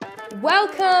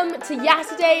Welcome to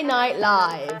Saturday Night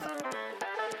Live.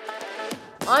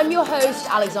 I'm your host,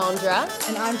 Alexandra.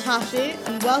 And I'm Tashi,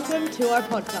 and welcome to our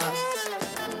podcast.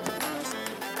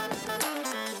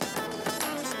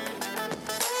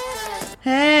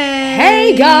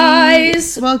 Hey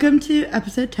guys! Welcome to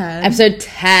episode 10. Episode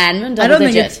 10, I don't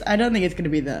think it's going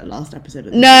to be the last episode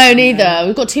of this. No, neither.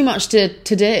 We've got too much to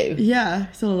do. Yeah,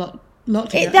 it's a lot to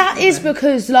get That through. is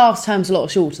because last time's a lot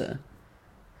shorter.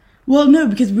 Well, no,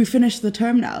 because we finished the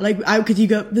term now. Like, because you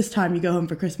go home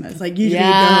for Christmas. Like, usually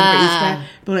you go home for Easter,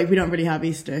 but like we don't really have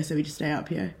Easter, so we just stay up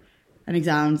here, and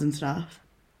exams and stuff.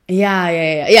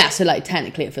 Yeah. So like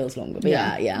technically it feels longer, but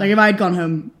yeah. Like if I'd gone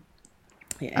home,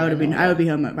 I would be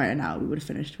home right now. We would have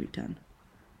finished week 10.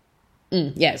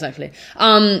 Yeah, exactly.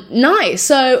 Nice.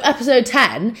 So episode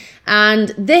 10, and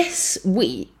this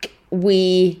week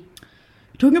we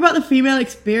talking about the female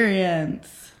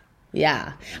experience.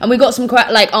 Yeah, and we got some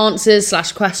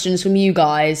answers/questions from you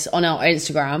guys on our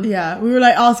Instagram. Yeah, we were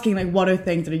like asking like what are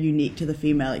things that are unique to the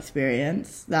female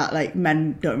experience that like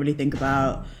men don't really think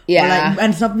about. Yeah,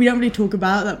 and stuff we don't really talk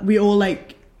about, that we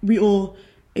all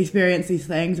experience these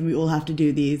things and we all have to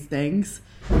do these things.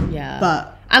 Yeah,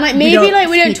 but maybe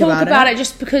we don't talk about it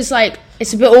just because like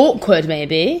it's a bit awkward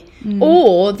maybe,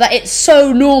 or that it's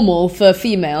so normal for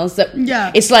females that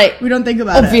it's like we don't think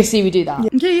about obviously we do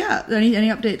that. Okay, yeah. Any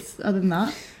updates other than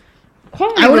that?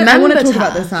 I want to talk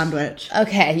about the sandwich.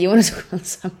 Okay, you want to talk about the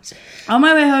sandwich? On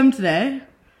my way home today,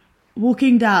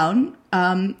 walking down,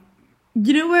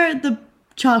 you know where the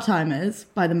chow time is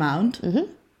by the Mound?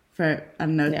 Mm-hmm. I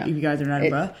don't know if you guys are in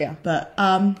Edinburgh, but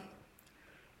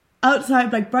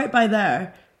outside, like right by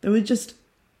there was just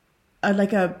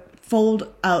a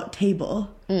fold-out table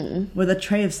with a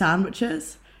tray of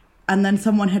sandwiches, and then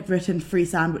someone had written free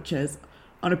sandwiches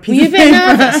on a piece of paper. Were you a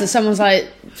bit nervous that someone's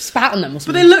like spat on them or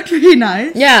something? But they looked really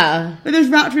nice. Yeah. But they was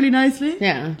wrapped really nicely.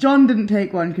 Yeah. John didn't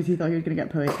take one because he thought he was going to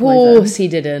get poisoned. Of course he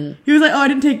didn't. He was like, I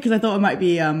didn't take it because I thought it might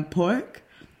be pork.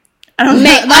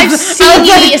 Mate, I've seen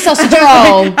you eat a sausage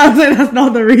roll. I was like, that's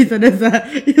not the reason, is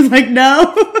it? He was like,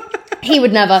 no. He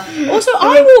would never. Also,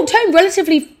 I walked home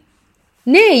relatively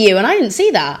near you and I didn't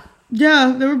see that.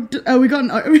 Yeah, we got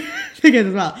an ticket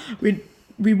as well.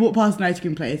 We walked past an ice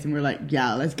cream place and we were like,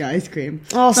 yeah, let's get ice cream.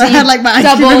 Oh, so I had like my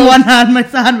ice cream in one hand, my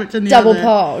sandwich in the other. Double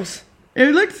parked.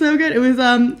 It looked so good. It was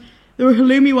there were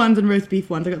halloumi ones and roast beef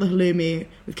ones. I got the halloumi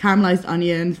with caramelized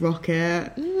onions,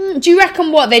 rocket. Do you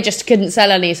reckon they just couldn't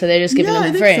sell any, so they're just giving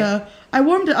them free? Yeah, I think so. I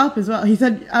warmed it up as well. He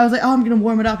said, I was like, I'm going to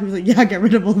warm it up. He was like, yeah, get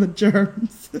rid of all the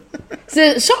germs.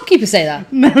 So the shopkeeper say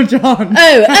that? No, John.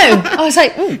 Oh. I was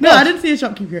like, oh, no, I didn't see a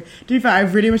shopkeeper. To be fair, I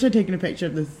really wish I'd taken a picture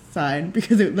of this sign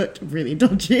because it looked really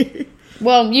dodgy.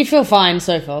 Well, you feel fine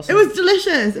so far. So. It was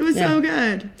delicious. It was so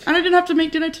good. And I didn't have to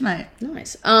make dinner tonight.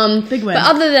 Nice. Big win. But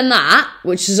other than that,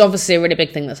 which is obviously a really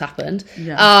big thing that's happened,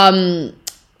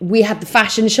 we had the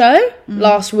fashion show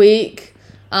last week.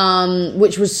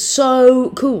 Which was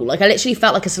so cool. Like I literally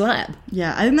felt like a celeb.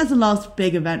 Yeah, I think that's the last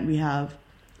big event we have.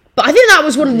 But I think that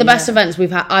was one of the best events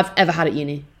I've ever had at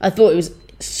uni. I thought it was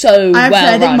so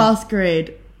I think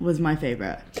Masquerade was my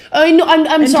favourite. Oh no,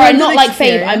 I'm sorry, not like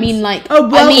favourite. I mean like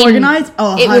organised.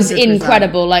 Oh, it was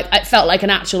incredible. Like it felt like an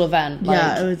actual event.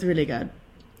 Yeah, it was really good.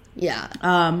 Yeah.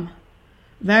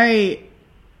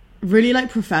 Really like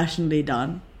professionally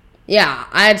done. Yeah,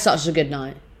 I had such a good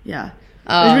night. Yeah.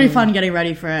 It was really fun getting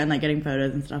ready for it and like getting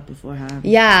photos and stuff beforehand.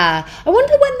 Yeah. I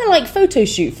wonder when the like photo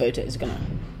shoot photos are gonna.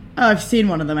 Oh, I've seen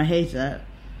one of them. I hate it.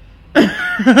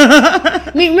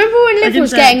 I mean, remember when Liv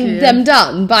was getting them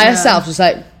done by herself? Just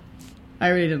like. I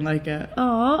really didn't like it.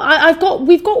 Oh,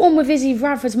 we've got one with Izzy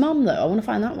Bradford's mum though. I want to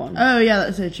find that one. Oh yeah,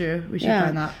 that's so true. We should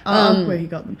find that. Where he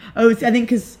got them. Oh, I think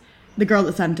because the girl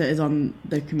that sent it is on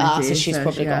the committee. So she's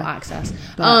probably got access.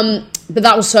 But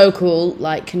that was so cool.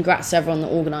 Like, congrats to everyone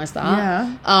that organised that.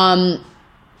 Yeah.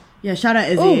 Yeah, shout out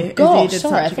Izzy. Oh, gosh, Izzy did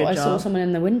sorry. I such a thought I good saw job. someone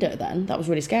in the window then. That was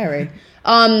really scary.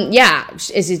 Yeah,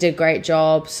 Izzy did a great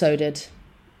job. So did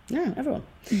everyone.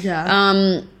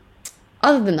 Yeah.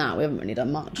 Other than that, we haven't really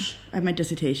done much. I have my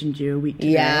dissertation due a week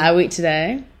today. Yeah, a week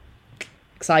today.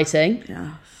 Exciting.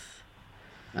 Yeah.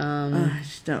 I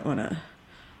just don't want to.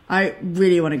 I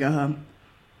really want to go home.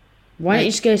 Why don't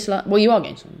you just go to... Well, you are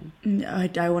going to... No,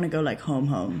 I want to go like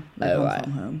home. Like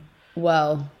home.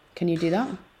 Well, can you do that?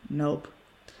 Nope.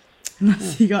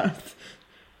 Unless you got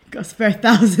a spare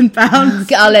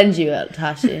 £1,000. I'll lend you it,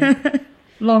 Tashi.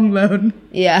 Long loan.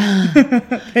 Yeah.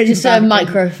 Just a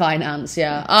microfinance,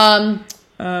 yeah.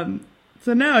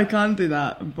 So no, I can't do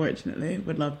that, unfortunately.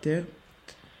 Would love to.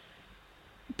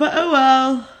 But oh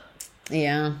well.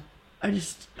 Yeah.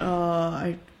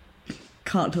 I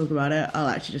can't talk about it. I'll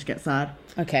actually just get sad.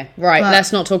 Okay, right.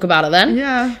 Let's not talk about it then.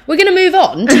 Yeah. We're going to move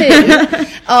on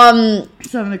to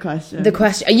some of the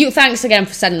questions. Thanks again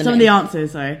for sending them Some of the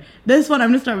answers, sorry. This one, I'm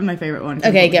going to start with my favourite one.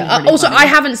 Okay, good. Really also, funny. I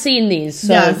haven't seen these, so,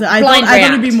 so I thought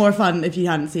it'd be more fun if you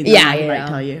hadn't seen them. I might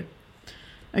tell you.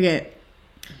 Okay.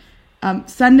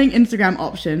 Sending Instagram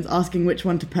options, asking which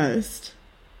one to post.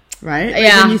 Right?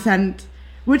 Yeah. When you send...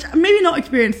 Which, maybe not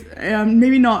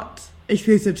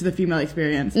exclusive to the female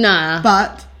experience. Nah.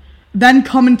 But... then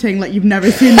commenting like you've never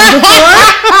seen them before.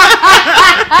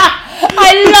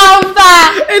 I love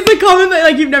that. It's a comment that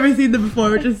like you've never seen them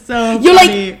before, which is so You're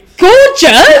funny. Like,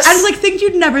 gorgeous. And like things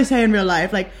you'd never say in real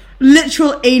life, like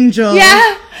literal angel,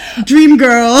 dream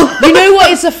girl. You know what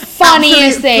is the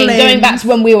funniest thing? Flames. Going back to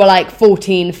when we were like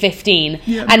 14, 15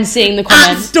 and seeing the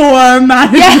comments. At store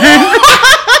management.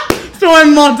 Store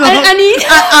model. And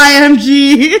at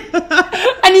IMG.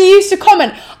 And you used to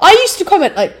comment. I used to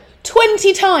comment like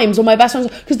 20 times on my best friends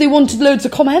because they wanted loads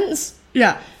of comments.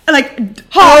 Yeah. Like,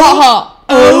 ha ha ha.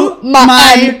 Oh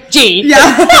my G.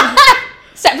 Yeah.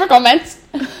 Separate comments.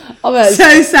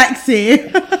 So sexy.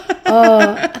 Can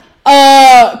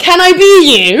I be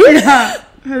you? Yeah.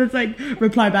 And it's like,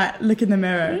 reply back, look in the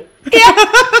mirror. Yeah.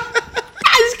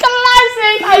 That's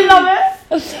classic. I love it.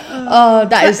 Oh,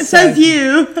 that is says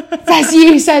you.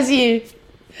 Says you.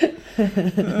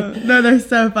 No, they're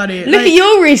so funny. Look at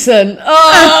your recent.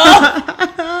 Oh.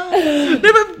 No,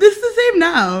 but this is the same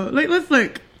now. Like, let's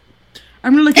look.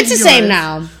 I'm gonna look at yours. It's the same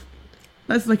now.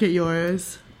 Let's look at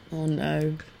yours. Oh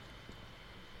no.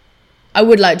 I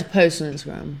would like to post on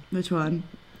Instagram. Which one?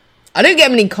 I don't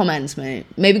get many comments, mate.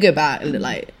 Maybe go back a little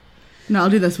like. No, I'll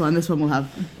do this one. This one will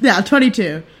have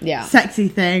 22. Yeah. Sexy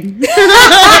thing.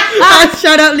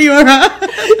 Shout out Leora.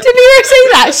 Did Leora say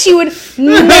that? She would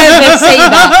never say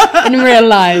that in real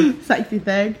life. Sexy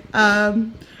thing.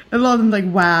 A lot of them like,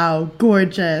 wow,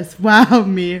 gorgeous, wow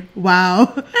me,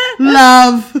 wow,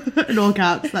 love, in all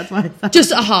caps. That's why I said.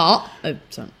 Just a heart. Oh,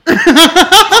 sorry.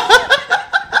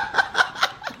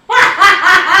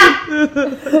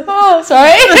 Oh,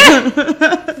 sorry.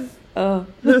 Oh.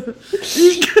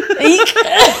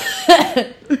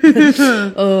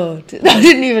 Oh, I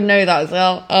didn't even know that as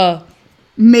well. Oh.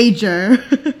 Major.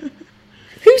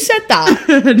 Who said that?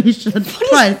 Anisha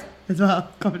twice as well.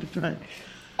 Commented twice.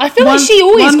 I feel like she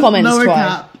always comments lower twice.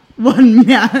 Cap, one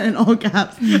in all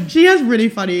caps. She has really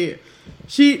funny.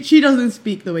 She doesn't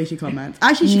speak the way she comments.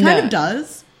 Actually, she kind of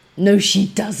does. No, she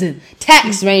doesn't.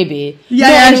 Text maybe.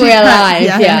 Yeah, not in real life.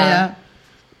 Yeah.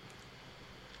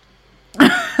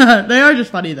 They are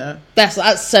just funny though. That's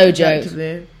so jokes.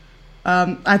 Actually.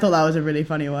 I thought that was a really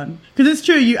funny one because it's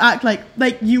true. You act like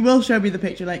you will show me the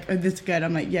picture like, oh, this is good.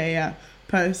 I'm like, yeah.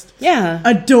 Post. Yeah.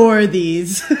 Adore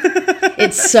these.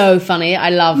 It's so funny. I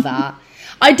love that.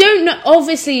 I don't know.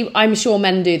 Obviously, I'm sure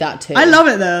men do that too. I love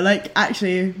it though. Like,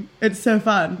 actually, it's so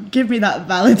fun. Give me that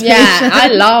validation. Yeah, I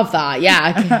love that.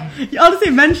 Yeah.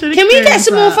 Honestly, men should. Can we get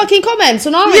some more fucking comments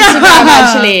on our Instagram?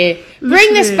 Actually,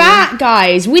 bring this back,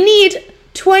 guys. We need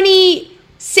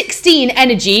 2016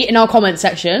 energy in our comment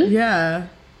section. Yeah.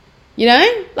 You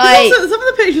know, like some of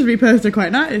the pictures we post are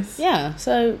quite nice. Yeah.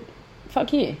 So,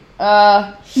 fuck you.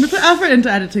 We put effort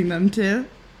into editing them too.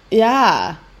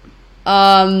 Yeah.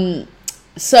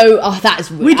 So, that is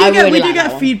weird. We do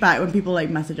get feedback when people like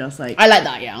message us. Like, I like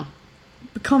that. Yeah.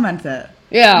 Comment it.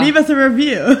 Yeah. Leave us a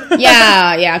review.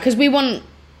 Yeah, because we want,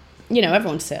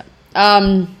 everyone to see it.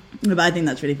 But I think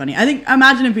that's really funny.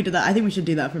 Imagine if we did that. I think we should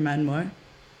do that for men more.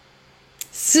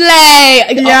 Slay!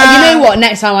 Yeah. You know what?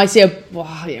 Next time I see one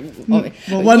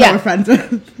that we're friends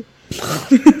with.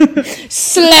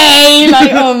 Slay!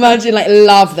 Like, imagine,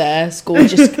 love this.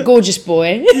 Gorgeous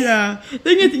boy. Yeah.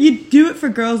 Thing is, you do it for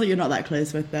girls that you're not that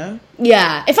close with, though.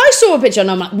 Yeah. If I saw a picture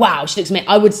and I'm like, wow, she looks amazing,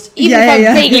 I would, even if I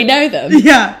vaguely know them.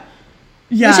 Yeah.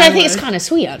 Yeah. Which I think is kind of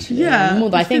sweet, actually. Yeah. The more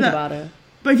that I think about it.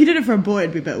 But if you did it for a boy,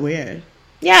 it'd be a bit weird.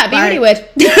 Yeah, it'd be really weird.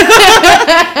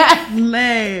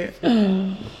 Slay.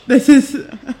 This is...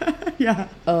 Yeah.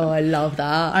 Oh, I love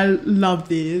that. I love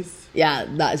these. Yeah,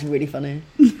 that is really funny.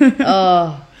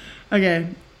 Oh. Okay,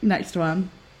 next one.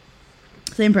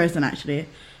 Same person, actually.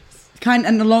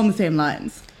 And along the same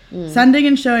lines. Sending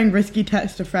and showing risky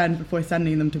texts to friends before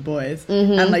sending them to boys.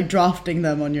 Mm-hmm. And, drafting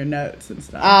them on your notes and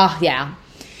stuff. Yeah.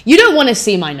 You don't want to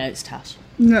see my notes, Tash.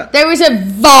 No. There is a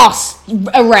vast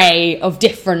array of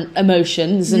different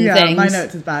emotions and things. Yeah, my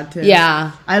notes is bad too.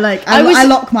 Yeah. I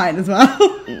lock mine as well.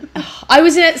 I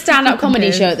was in a stand-up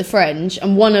comedy show at the Fringe,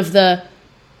 and one of the...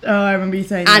 Oh, I remember you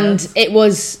saying and this. It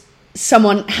was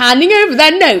someone handing over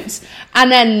their notes,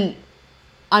 and then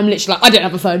I'm literally like, I don't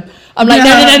have a phone. I'm like, no,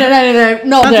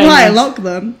 not That's doing why I this. lock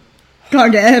them.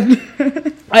 Can't get in.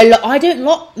 I don't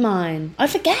lock mine. I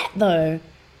forget though.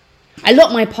 I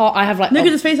lock my part. I have like no,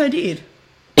 because it's Face ID'd.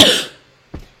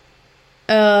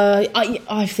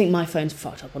 I think my phone's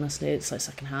fucked up. Honestly, it's like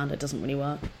secondhand. It doesn't really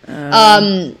work. Yeah.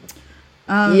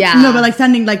 No, but like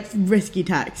sending like risky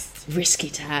texts. Risky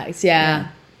texts. Yeah.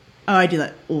 Oh, I do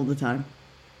that all the time.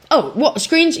 Oh, what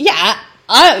screens? Yeah.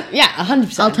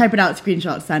 100%. I'll type it out,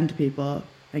 screenshot, send to people,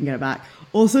 and get it back.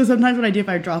 Also, sometimes what I do if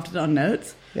I drafted it on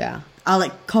notes, I'll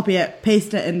like copy it,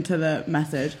 paste it into the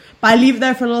message, but I leave it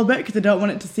there for a little bit because I don't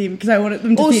want it to seem because I want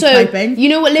them to see typing. You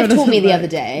know what Liv taught me the other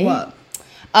day? What?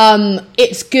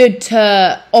 It's good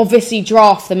to obviously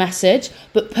draft the message,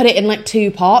 but put it in like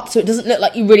 2 parts so it doesn't look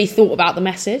like you really thought about the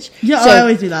message. Yeah, so, I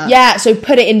always do that. Yeah, so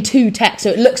put it in 2 texts so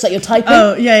it looks like you're typing.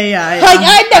 Oh, yeah.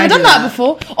 I'd never done that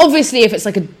before. Obviously, if it's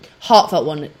like a heartfelt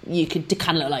one, you could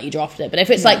kind of look like you drafted it. But if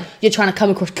it's like you're trying to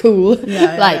come across cool,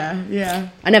 yeah.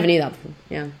 I never knew that before.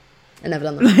 Yeah, I never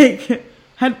done that.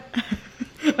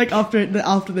 Like after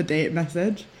the date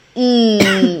message.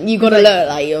 You gotta look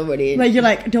like you're already like you're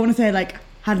like don't want to say like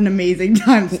had an amazing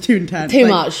time. It's too intense. Too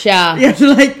much. Yeah. You have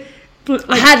to like.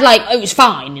 I had like it was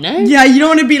fine, you know. Yeah, you don't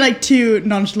want to be like too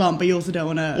nonchalant, but you also don't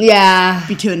want to.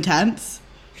 Be too intense.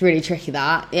 It's really tricky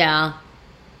that. Yeah.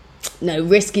 No,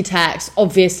 risky text.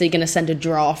 Obviously, going to send a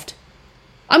draft.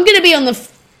 I'm going to be on the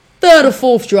 3rd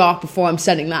or 4th draft before I'm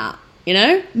sending that. You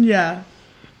know? Yeah.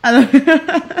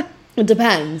 It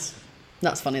depends.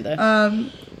 That's funny though.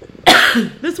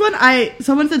 This one,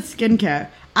 someone said skincare.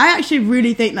 I actually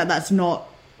really think that's not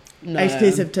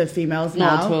exclusive to females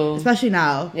now. Not at all. Especially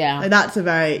now. Yeah. Like, that's a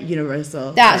very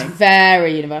universal That's thing.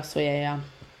 very universal. Yeah.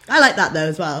 I like that though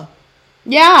as well.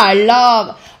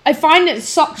 Yeah, I find it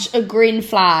such a green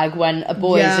flag when a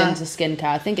boy is into skincare.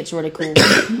 I think it's really cool.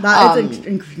 That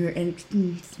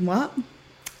is what?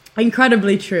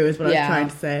 Incredibly true is what I was trying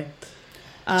to say.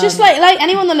 Just like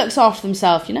anyone that looks after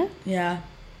themselves, you know? Yeah.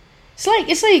 It's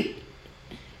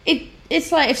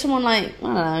like if someone like, I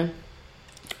don't know,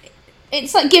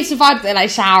 it's like gives the vibe that they like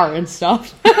shower and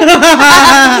stuff.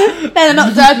 Then they're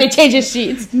not dirty, they change their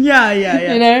sheets. Yeah.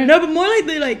 You know? No, but more like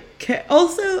they like care.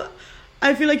 Also,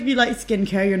 I feel like if you like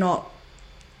skincare, you're not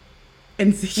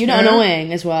insecure. You're not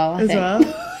annoying as well, I think.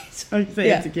 I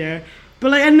say insecure.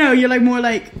 But like, I don't know, you're like more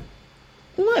like...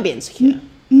 You might be insecure.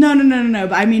 No,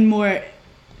 but I mean more...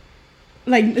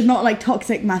 Like, it's not like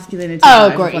toxic masculinity.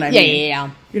 Oh, great. Yeah.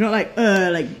 You're not like,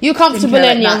 you're comfortable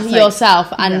in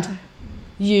yourself like, and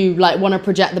you like want to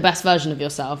project the best version of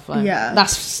yourself. Like,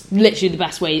 that's literally the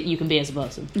best way you can be as a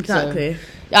person. Exactly. So,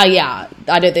 I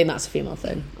don't think that's a female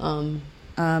thing.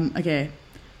 Okay.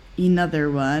 Another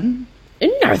one.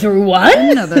 Another one?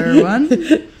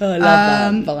 Oh, I love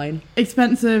that. Fine.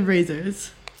 Expensive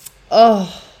razors.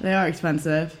 Oh. They are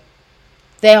expensive.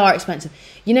 They are expensive.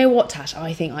 You know what, Tash?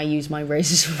 I think I use my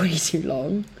razors way too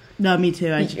long. No, me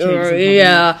too. I should change them.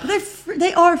 Yeah. But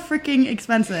they are freaking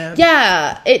expensive.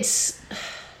 Yeah, it's...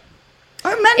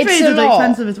 Our men's razors are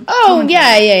expensive as well. Oh,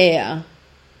 yeah.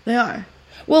 They are.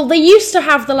 Well, they used to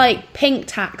have the, like, pink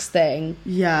tax thing.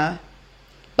 Yeah.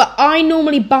 But I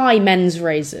normally buy men's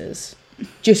razors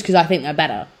just because I think they're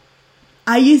better.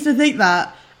 I used to think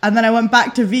that, and then I went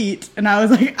back to Veet, and I was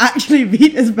like, actually,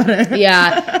 Veet is better.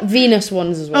 Yeah, Venus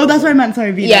ones as well. Oh, that's what I meant.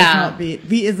 Sorry, Veet is not Veet.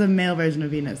 Veet is the male version of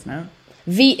Venus, no?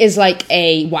 Veet is like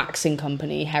a waxing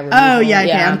company, hair removal. Oh, yeah,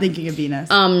 okay, I'm thinking of Venus.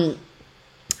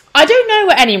 I don't know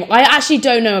I actually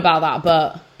don't know about that,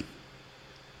 but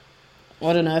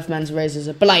I don't know if men's razors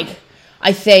are, but like,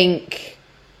 I think...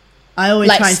 I always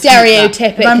like try and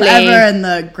stereotypically. If I'm ever in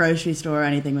the grocery store or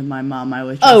anything with my mum, I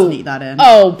always try to sneak that in.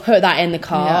 Oh, put that in the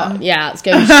cart. Yeah, it's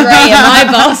going straight in my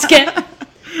basket.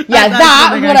 Yeah,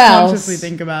 what else? Consciously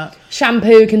think about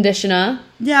shampoo, conditioner.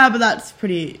 Yeah, but that's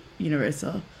pretty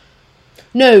universal.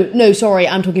 No, sorry,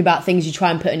 I'm talking about things you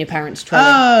try and put in your parents' trolley.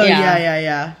 Oh,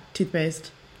 yeah.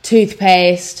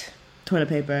 Toothpaste, toilet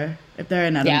paper. If they're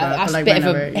in Edinburgh, that's a bit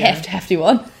of a hefty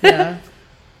one. Yeah.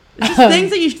 Just things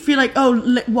that you feel like,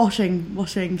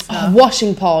 washing stuff. Oh,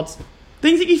 washing pods.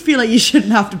 Things that you feel like you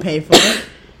shouldn't have to pay for.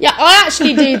 Yeah, I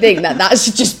actually do think that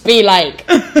should just be like...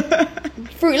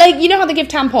 like, you know how they give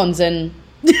tampons and...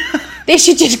 They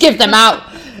should just give them out,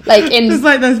 like, in... Just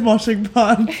like those washing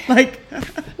pods, like...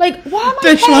 Like, why am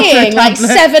I paying, like,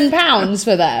 £7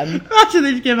 for them? Actually,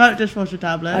 they just give out dishwasher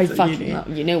tablets. I fucking love...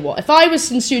 You know what? If I was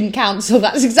in student council,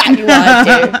 that's exactly what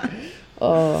I'd do.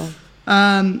 Oh.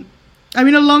 I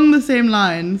mean, along the same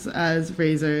lines as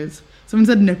razors, someone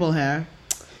said nipple hair.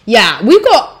 Yeah, we've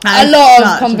got a lot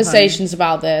of conversations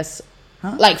about this.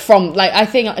 Huh? I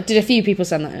think, did a few people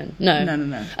send that in? No.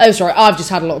 No. Oh, sorry, I've just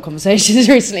had a lot of conversations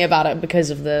recently about it because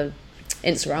of the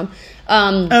Instagram.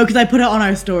 Because I put it on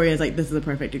our story as like, this is a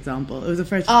perfect example. It was the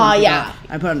first response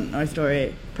I put on our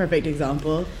story, perfect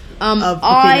example of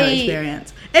the female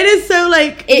experience. It is so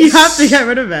like, you have to get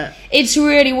rid of it. It's a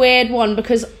really weird one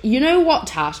because you know what,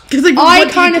 Tash? Like, I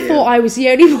kind of thought I was the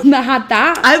only one that had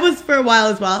that. I was for a while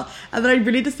as well, and then I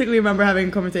really distinctly remember having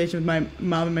a conversation with my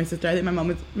mum and my sister. I think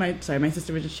my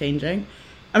sister was just changing,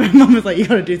 and my mum was like, "You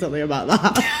got to do something about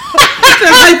that." So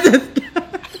my sister.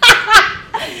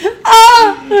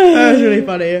 That was really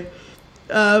funny.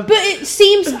 But it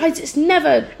seems it's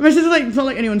never. My sister's like, it's not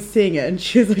like anyone's seeing it, and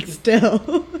she was like,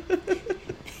 still.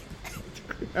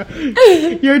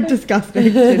 You're disgusting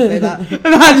to say that.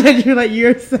 Imagine you're like,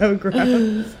 you're so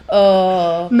gross.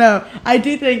 Oh. No, I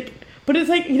do think, but it's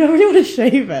like, you don't really want to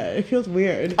shave it. It feels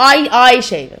weird. I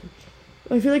shave it.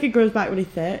 I feel like it grows back really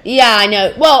thick. Yeah, I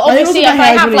know. Well, obviously, if I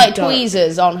have like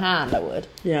tweezers on hand, I would.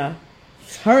 Yeah.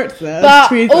 It hurts though.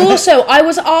 But also, I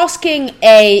was asking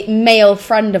a male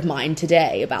friend of mine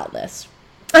today about this.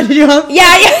 Did you ask?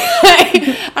 Yeah.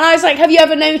 And I was like, have you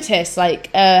ever noticed like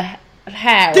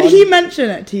hair? Did he mention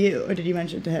it to you, or did you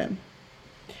mention it to him?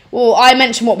 Well, I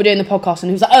mentioned what we're doing in the podcast, and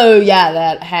he was like, "Oh yeah,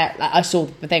 the hair." Like, I saw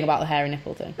the thing about the hairy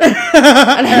nipple thing,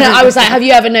 and then I was like, "Have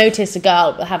you ever noticed a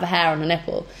girl have a hair on a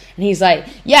nipple?" And he's like,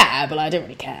 "Yeah, but I don't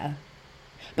really care."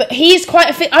 But he's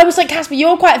quite I was like, Casper,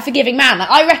 you're quite a forgiving man. Like,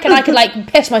 I reckon I could like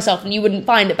piss myself and you wouldn't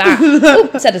find it bad. Oh,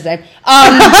 said his name.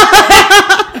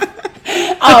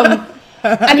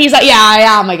 And he's like, yeah, I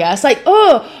am, I guess. Like,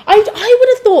 I would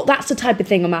have thought that's the type of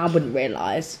thing a man wouldn't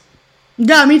realise.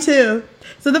 Yeah, me too.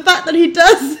 So the fact that he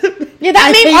does... Yeah,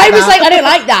 I was like, I don't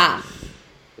like that.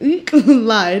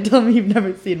 Lie, tell me you've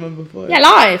never seen one before. Yeah,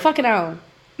 lie, fucking hell.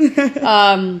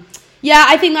 Yeah,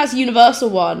 I think that's a universal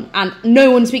one, and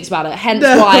no one speaks about it. Hence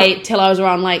why, till I was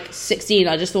around like 16,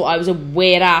 I just thought I was a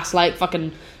weird ass like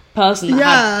fucking person that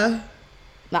had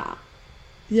that.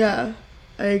 Yeah,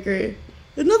 I agree.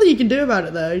 There's nothing you can do about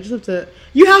it though.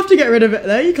 You have to get rid of it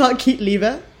though. You can't leave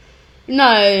it.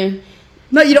 No,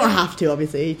 you don't have to.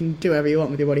 Obviously, you can do whatever you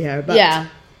want with your body hair. But yeah,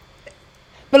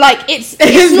 but like it's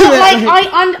not like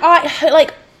I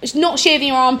like it's not shaving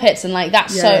your armpits and like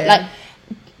that's like.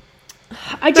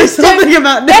 I just there's something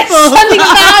about nipples. There's something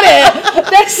about it.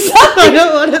 There's something. I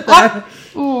don't want it there.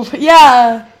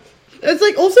 Yeah. It's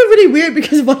like also really weird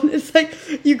because it's like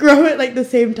you grow it like the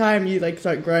same time you like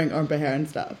start growing armpit hair and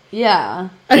stuff. Yeah.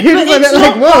 And you're just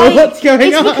like, whoa, what's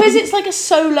going on? It's because it's like a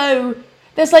solo.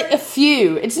 There's like a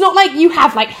few. It's not like you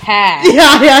have like hair.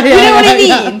 Yeah. You know what I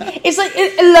mean? Yeah. It's like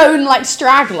a lone like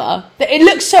straggler. That it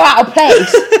looks so out of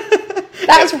place.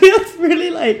 It feels really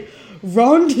like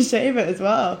wrong to shave it as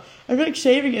well. I feel like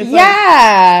shaving is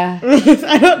yeah. Like,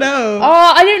 I don't know.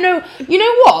 Oh, I don't know. You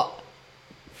know what?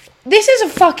 This is a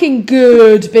fucking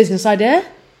good business idea.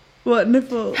 What,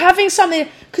 nipple? Having something,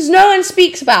 because no one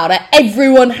speaks about it.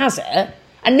 Everyone has it.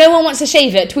 And no one wants to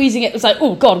shave it. Tweezing it was like,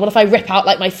 oh God, what if I rip out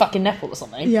like my fucking nipple or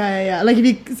something? Yeah. Like if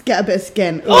you get a bit of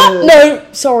skin. Oh, no,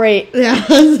 sorry. Yeah,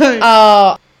 sorry.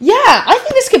 Yeah, I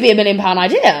think this could be £1 million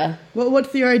idea.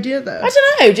 What's your idea though? I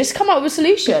don't know. Just come up with a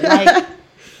solution. Like,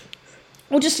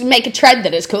 we'll just make a trend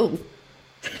that it's cool.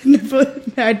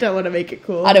 I don't want to make it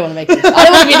cool. I don't want to make it. I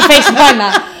don't want to be the face behind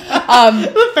that.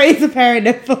 The face of hairy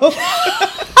nipple.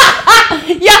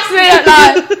 Yes, we don't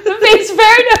lie. The face of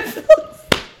hairy nipple.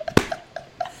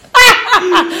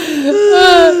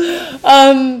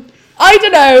 I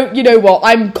don't know. You know what?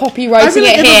 I'm copywriting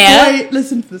it here.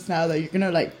 Listen to this now, though. You're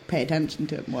gonna like pay attention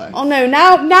to it more. Oh no!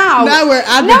 Now we're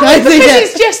advertising because it.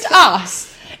 It's just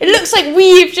us. It looks like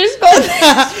we've just got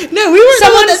this. No, we were.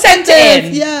 Someone sent it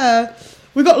in. Yeah,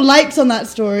 we got likes on that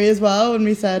story as well when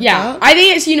we said. Yeah, that. I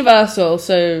think it's universal.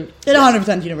 So it's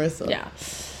 100% universal. Yeah.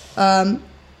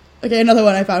 Okay, another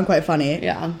one I found quite funny.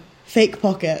 Yeah. Fake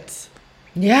pockets.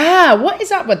 Yeah, what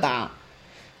is up with that?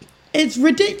 It's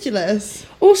ridiculous.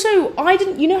 Also,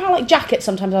 you know how like jackets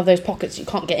sometimes have those pockets you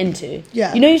can't get into?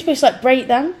 Yeah. You know you're supposed to like break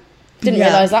them? Didn't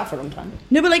realise that for a long time.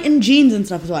 No, but like in jeans and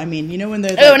stuff is what I mean. You know when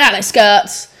they're like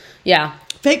skirts. Yeah.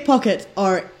 Fake pockets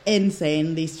are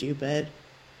insanely stupid.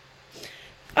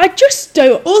 I just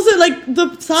don't. Also, like the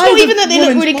size. It's not even that they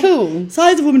look really cool.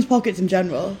 Size of women's pockets in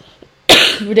general.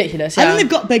 Ridiculous. Yeah. I think they've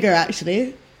got bigger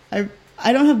actually.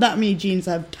 I don't have that many jeans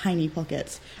that have tiny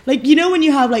pockets. Like, you know when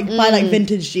you have, like, buy, like,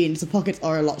 vintage jeans, the pockets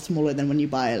are a lot smaller than when you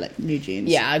buy, like, new jeans.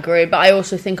 Yeah, I agree. But I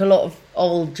also think a lot of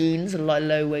old jeans are, like,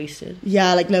 low-waisted.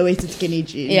 Yeah, like, low-waisted skinny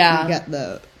jeans. Yeah. You get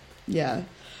the... Yeah.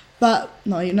 But,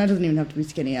 no, that doesn't even have to be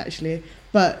skinny, actually.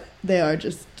 But they are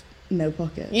just no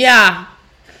pockets. Yeah.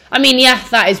 I mean, yeah,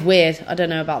 that is weird. I don't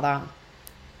know about that.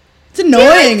 It's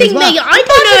annoying as well. I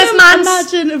don't know if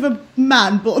man's... Imagine if a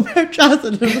man bought a pair of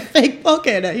trousers with a fake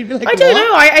pocket in it. You'd be like, I don't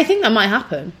know. I think that might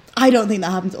happen. I don't think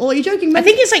that happens. Or are you joking? I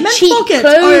think it's like men's cheap pockets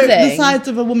clothing. are the size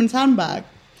of a woman's handbag.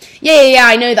 Yeah,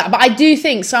 I know that. But I do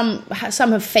think some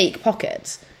have fake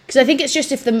pockets. Because I think it's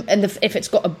just if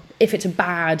it's a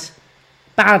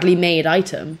badly made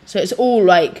item. So it's all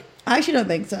like... I actually don't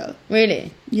think so.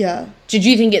 Really? Yeah. Did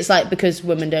you think it's like because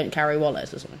women don't carry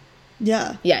wallets or something?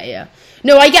 Yeah. Yeah.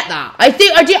 No, I get that.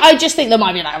 I just think there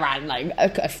might be like around like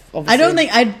obviously.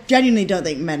 I genuinely don't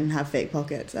think men have fake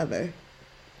pockets ever.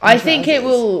 I think it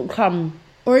will come.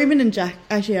 Or even in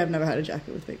actually, I've never had a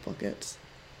jacket with fake pockets.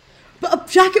 But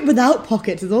a jacket without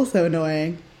pockets is also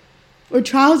annoying. Or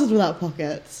trousers without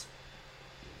pockets.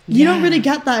 You don't really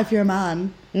get that if you're a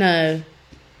man. No.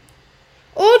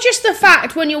 Or just the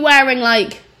fact when you're wearing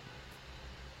like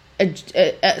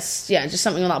just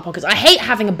something without pockets. I hate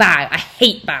having a bag. I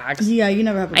hate bags. Yeah, you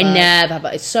never have a bag. I never have,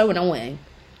 but it's so annoying.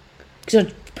 Because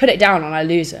I put it down and I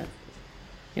lose it.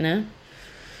 You know?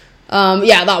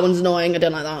 Yeah, that one's annoying. I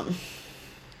don't like that.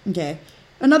 Okay.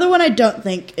 Another one I don't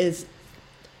think is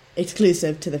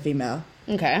exclusive to the female.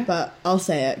 Okay. But I'll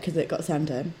say it because it got sent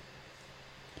in.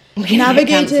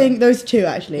 Navigating, those two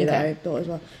actually that I thought as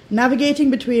well.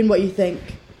 Navigating between what you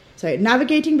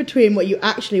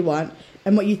actually want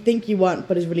and what you think you want,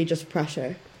 but is really just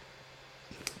pressure.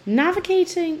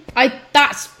 Navigating?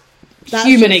 That's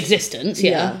human existence,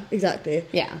 yeah. Yeah, exactly.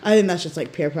 Yeah. I think that's just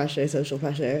like peer pressure, social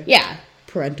pressure. Yeah.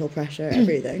 Parental pressure,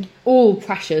 everything. All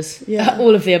pressures. Yeah.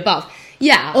 All of the above.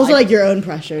 Yeah. Also, like your own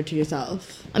pressure to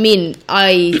yourself. I mean,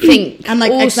 I think... and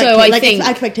like, also, I think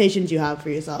expectations you have for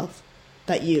yourself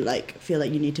that you like feel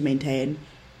like you need to maintain.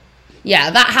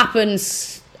 Yeah, that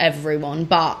happens everyone,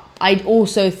 but I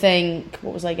also think...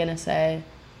 What was I going to say?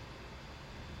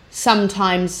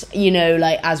 Sometimes, you know,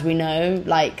 like, as we know,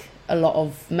 like, a lot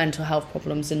of mental health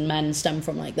problems in men stem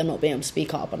from, like, them not being able to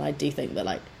speak up, and I do think that,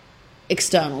 like,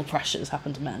 external pressures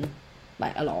happen to men,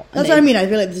 like, a lot. That's what I mean. I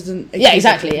feel like this isn't... Yeah,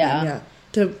 exactly,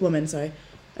 To women, sorry.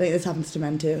 I think this happens to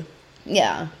men too.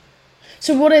 Yeah.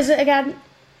 So what is it again?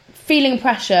 Feeling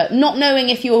pressure, not knowing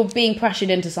if you're being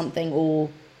pressured into something or...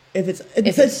 If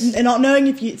it's not knowing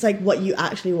if it's like what you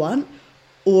actually want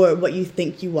or what you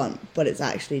think you want, but it's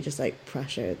actually just like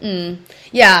pressure.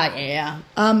 Yeah.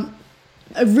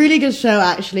 A really good show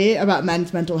actually about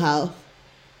men's mental health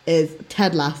is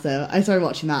Ted Lasso. I started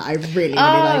watching that. I really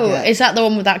like it. Is that the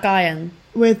one with that guy in?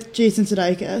 With Jason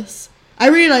Sudeikis. I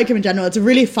really like him in general. It's a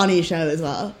really funny show as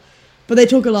well. But they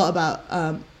talk a lot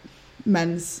about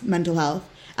men's mental health.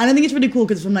 And I think it's really cool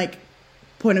because from like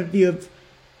point of view of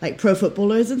like pro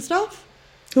footballers and stuff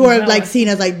who are like seen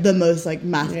as like the most like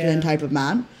masculine type of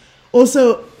man.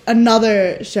 Also,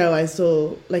 another show I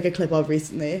saw like a clip of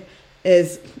recently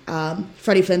is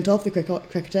Freddie Flintoff, the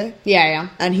cricketer. Yeah.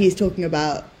 And he's talking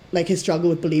about like his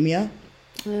struggle with bulimia.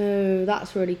 Oh,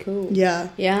 that's really cool. Yeah.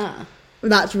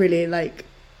 That's really like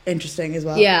interesting as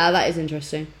well. Yeah, that is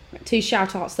interesting. 2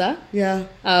 shout-outs there. Yeah.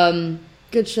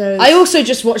 Good shows. I also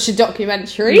just watched a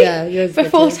documentary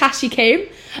before Tashi came.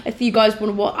 If you guys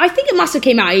want to watch... I think it must have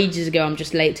came out ages ago. I'm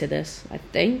just late to this, I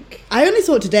think. I only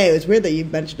saw it today. It was weird that you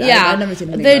mentioned it. Yeah. I've never seen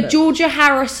anything about it. Georgia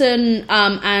Harrison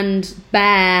and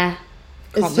Bear...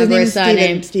 Can't remember his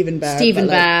surname. Stephen Bear. Stephen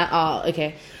Bear. Oh,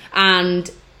 okay. And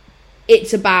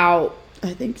it's about...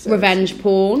 I think so. Revenge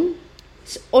porn.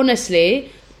 It's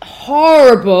honestly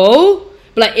horrible.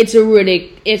 But like, it's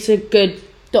a good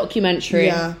documentary.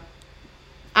 Yeah.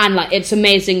 And like, it's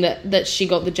amazing that she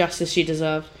got the justice she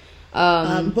deserved.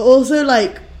 But also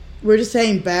like, we're just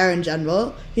saying Bear in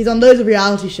general. He's on loads of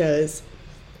reality shows,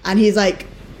 and he's like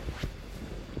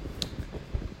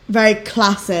very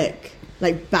classic,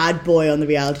 like bad boy on the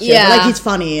reality show. Yeah. But, like he's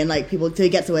funny and like so he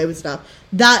gets away with stuff.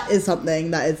 That is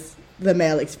something that is the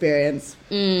male experience,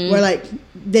 where like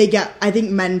I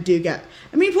think men do get.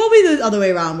 I mean, probably the other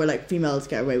way around, where like females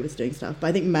get away with doing stuff, but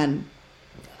I think men.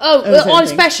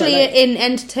 Especially in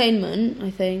entertainment,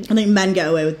 I think men get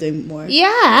away with doing more.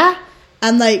 Yeah.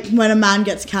 And like when a man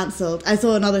gets cancelled, I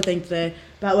saw another thing today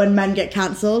about when men get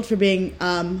cancelled for being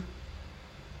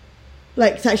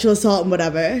like sexual assault and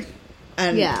whatever,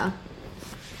 and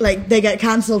like they get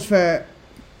cancelled for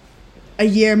a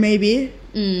year maybe,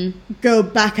 go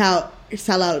back out,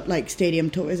 sell out like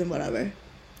stadium tours and whatever.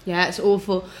 Yeah, it's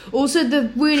awful. Also,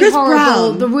 the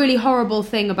really horrible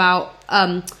thing about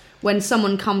when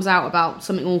someone comes out about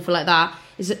something awful like that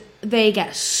is that they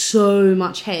get so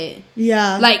much hate.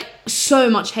 Yeah. Like, so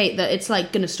much hate that it's,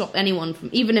 like, going to stop anyone from...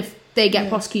 Even if they get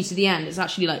prosecuted to the end, it's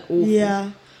actually, like, awful.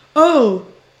 Yeah. Oh,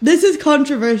 this is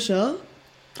controversial.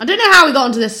 I don't know how we got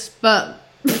onto this, but...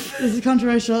 This is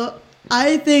controversial.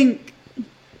 I think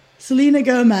Selena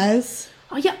Gomez.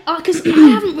 Oh yeah, because I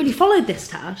haven't really followed this,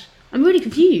 Tash. I'm really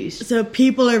confused. So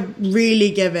people are really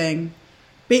giving...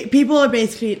 People are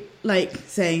basically, like,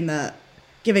 saying that...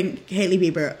 Giving Hailey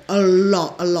Bieber a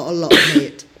lot of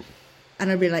hate.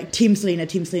 And I'd be like, Team Selena,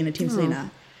 Team Selena, Team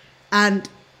Selena. And...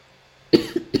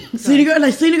 Selena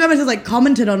Gomez has, like,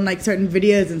 commented on, like, certain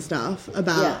videos and stuff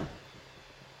about...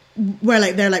 Where,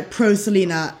 like, they're, like,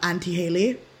 pro-Selena,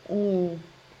 anti-Hailey. Oh,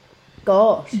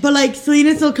 gosh. But, like,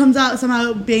 Selena still comes out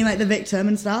somehow being, like, the victim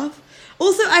and stuff.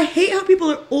 Also, I hate how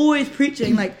people are always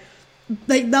preaching, like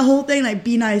the whole thing, like,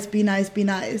 be nice, be nice, be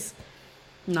nice.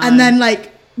 No. And then,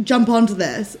 like, jump onto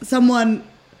this. And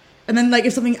then, like,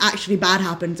 if something actually bad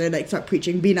happens, they, like, start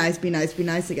preaching, be nice, be nice, be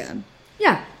nice again.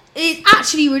 Yeah.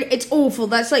 It's awful.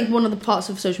 That's, like, one of the parts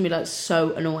of social media that's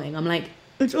so annoying. I'm like...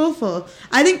 It's awful.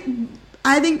 I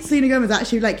think Selena Gomez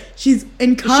actually, like, she's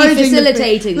encouraging... She's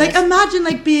facilitating this. Like, imagine,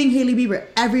 like, being Hailey Bieber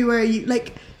everywhere you...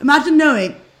 Like, imagine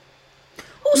knowing...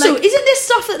 Also, like, isn't this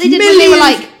stuff that they did when they were,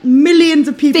 like... Millions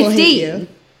of people 15? hate you.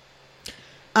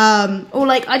 Or,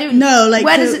 like, I don't... No, like...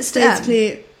 Where does it stand?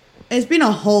 Basically, it's been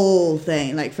a whole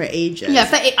thing, like, for ages. Yeah,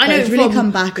 I know it's really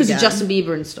come back because again. of Justin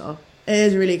Bieber and stuff. It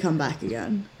has really come back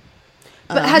again.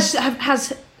 But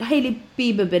has Hailey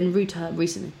Bieber been rude to her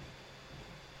recently?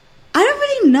 I don't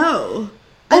really know.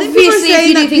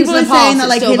 Obviously, People are saying that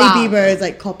like Hailey Bieber is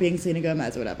like copying Selena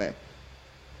Gomez or whatever.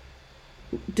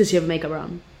 Does she have a makeup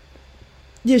round?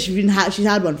 Yeah, she's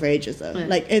had one for ages though. Yeah.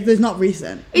 Like it's not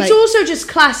recent. It's like, also just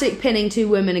classic pinning two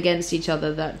women against each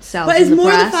other that sells. But it's in the more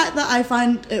press. the fact that I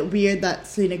find it weird that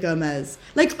Selena Gomez,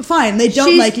 like, fine, they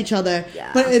don't like each other,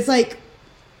 but it's like,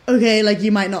 okay, like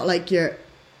you might not like your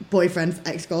boyfriend's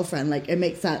ex-girlfriend. Like it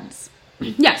makes sense.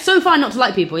 Yeah, so fine not to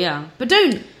like people. Yeah, but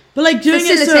don't. But like doing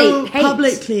it so hate.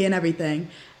 publicly and everything,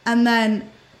 and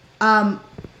then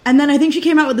I think she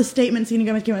came out with a statement. Selena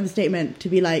Gomez came out with a statement to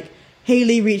be like,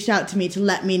 Hailey reached out to me to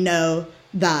let me know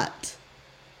that,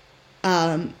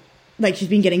 like she's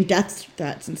been getting death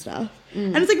threats and stuff.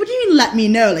 And it's like, what do you mean let me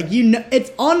know? Like you know,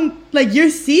 it's on. Like you're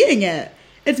seeing it.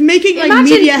 It's making like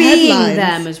Imagine media being headlines.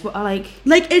 Them as well.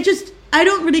 Like it just. I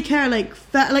don't really care. Like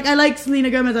I like Selena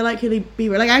Gomez. I like Hailey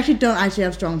Bieber. Like I actually don't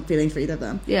have strong feelings for either of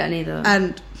them. Yeah, neither.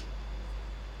 And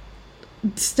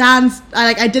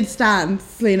I did stan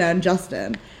Selena and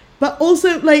Justin, but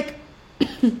also like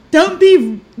don't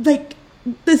be like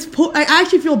this. I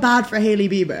actually feel bad for Hailey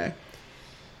Bieber.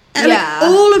 And, yeah,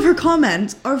 like, all of her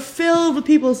comments are filled with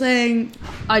people saying,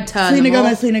 "I turn Selena them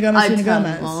Gomez, off. Selena Gomez, Selena Them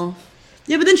Gomez." off.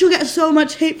 Yeah, but then she'll get so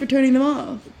much hate for turning them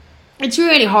off. It's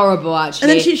really horrible, actually.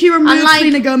 And then she removed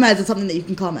Selena Gomez as something that you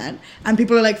can comment, and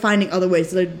people are like finding other ways.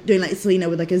 So they're doing like Selena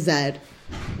with like a Z.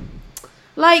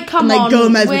 Like, come and, like, on.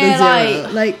 Gomez with a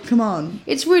zero. Like, come on.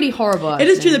 It's really horrible, actually.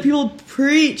 It is true that people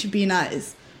preach be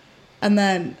nice. And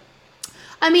then...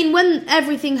 I mean, when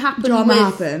everything happened drama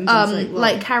with... happened.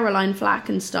 like Caroline Flack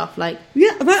and stuff, like...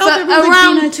 Yeah, but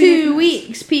around 2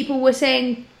 weeks, people were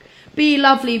saying, be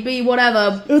lovely, be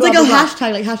whatever. It was like a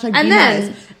hashtag, like hashtag and be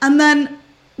nice. And then...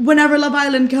 Whenever Love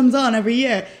Island comes on every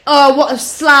year. Oh, what a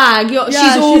slag. She's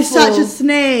awful. She's such a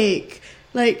snake.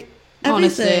 Like,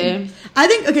 everything. Honestly. I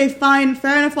think, okay, fine,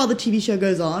 fair enough while the TV show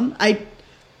goes on. I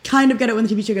kind of get it when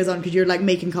the TV show goes on because you're, like,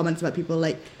 making comments about people,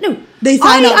 like... No. They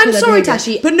sign up for I'm their sorry, behavior.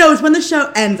 Tashi. But no, it's when the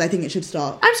show ends, I think it should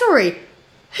stop. I'm sorry. Who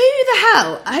the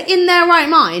hell, in their right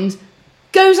mind,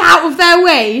 goes out of their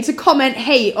way to comment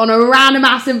hate on a random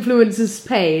ass influencer's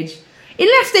page?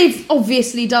 Unless they've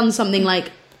obviously done something,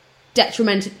 like...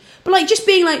 detrimental, but like just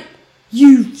being like,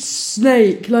 you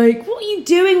snake, like what are you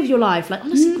doing with your life? Like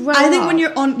honestly, grow I think up. when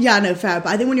you're on, yeah, no, fair, but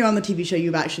I think when you're on the TV show,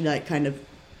 you've actually like kind of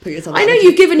put yourself. I know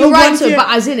you've given your right to it, but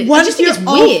as in it, I just think it's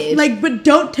weird. Like, but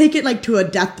don't take it like to a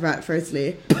death threat.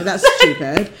 Firstly, like, that's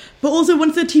stupid. But also,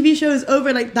 once the TV show is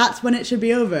over, like that's when it should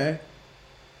be over.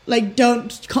 Like,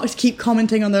 don't keep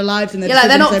commenting on their lives and their like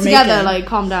they're not together. Making. Like,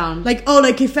 calm down. Like, oh,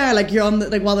 like fair. Like you're on the,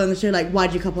 like while they're on the show. Like,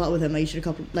 why'd you couple up with him? Like you should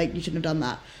have you shouldn't have done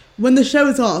that. When the show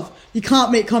is off, you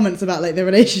can't make comments about like their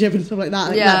relationship and stuff like that.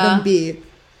 Like, let them be.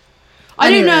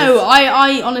 I don't know.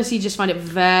 I honestly just find it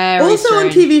very also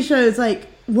strange. On TV shows, like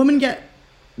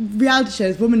reality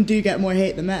shows, women do get more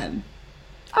hate than men.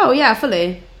 Oh yeah,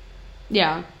 fully.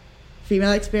 Yeah.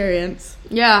 Female experience.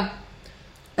 Yeah.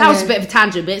 That was a bit of a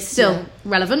tangent, but it's still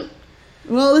relevant.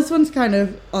 Well, this one's kind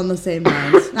of on the same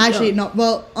lines. Actually, not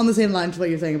well on the same lines as what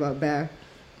you're saying about Bear.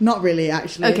 Not really,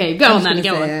 actually. Okay, go on then.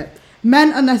 Go on.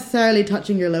 Men unnecessarily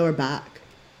touching your lower back.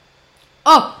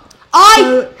 Oh,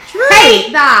 I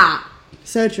hate that.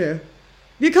 So true.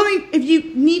 If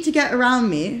you need to get around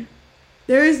me,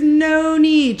 there is no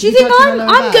need. Do you think I'm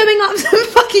going up to some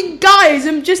fucking guys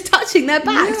and just touching their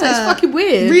backs? Yeah. That's fucking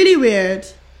weird. Really weird.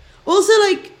 Also,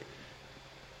 like,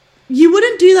 you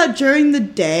wouldn't do that during the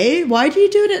day. Why do you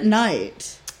do it at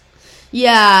night?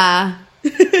 Yeah.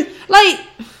 Like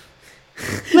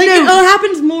it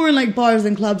happens more in like bars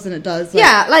and clubs than it does. Like,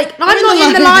 yeah, like I'm not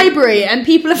in the library and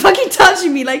people are fucking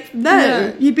touching me. Like, no.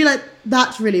 Yeah. You'd be like,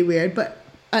 that's really weird. But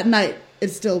at night,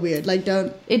 it's still weird. Like,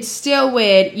 don't. It's still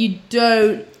weird. You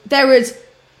don't. There is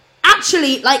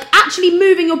actually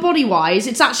moving your body wise.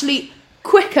 It's actually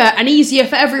quicker and easier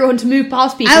for everyone to move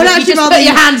past people. I would if actually you just put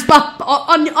your hands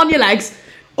on your legs,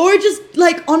 or just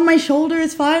like on my shoulder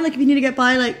is fine. Like if you need to get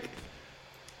by, like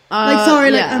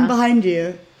I'm behind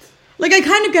you. Like I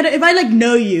kind of get it if I like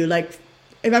know you. Like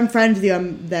if I'm friends with you,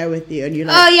 I'm there with you, and you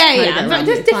like. Oh yeah. But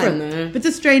it's different though. If it's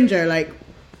a stranger, like.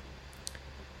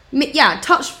 Yeah,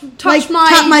 touch like, my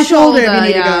tap my shoulder if you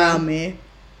need to go around me.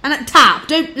 And tap.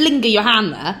 Don't linger your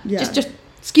hand there. Yeah. Just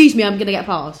excuse me, I'm gonna get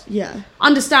past. Yeah.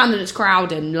 Understand that it's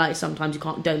crowded and like sometimes you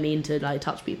don't mean to like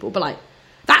touch people, but like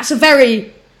that's a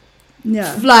very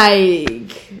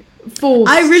like forced.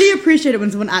 I really appreciate it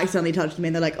when someone accidentally touches me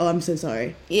and they're like, "Oh, I'm so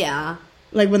sorry." Yeah.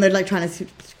 Like when they're like trying to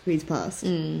squeeze past.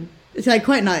 It's like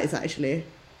quite nice actually.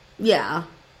 Yeah.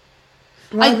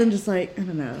 Rather than just like, I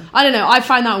don't know. I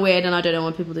find that weird and I don't know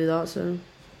why people do that, so.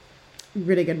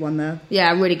 Really good one though.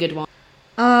 Yeah, really good one.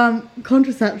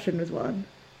 Contraception was one.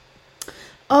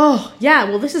 Oh, yeah,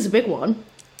 well this is a big one.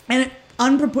 And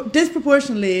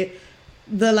disproportionately,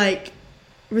 the like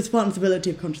responsibility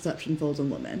of contraception falls on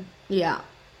women. Yeah.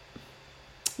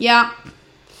 Yeah.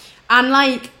 And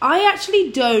like, I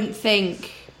actually don't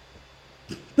think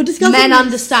men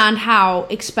understand how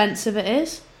expensive it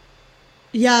is.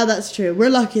 Yeah, that's true. We're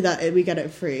lucky that we get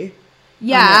it free.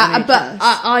 Yeah, but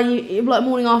are you like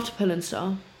morning after pill and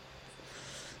stuff?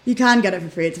 You can get it for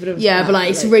free. It's a bit of but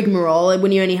like it's rigmarole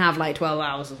when you only have like 12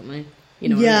 hours or something. You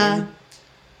know what I mean?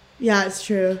 Yeah, it's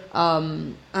true.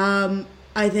 I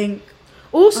think.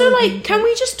 Also, like, can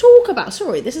we just talk about?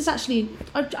 Sorry, this is actually.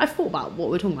 I thought about what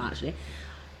we're talking about actually.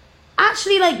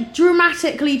 Actually, like,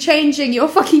 dramatically changing your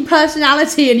fucking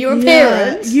personality and your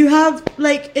appearance. You have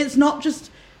like it's not just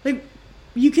like.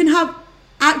 You can have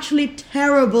actually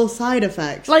terrible side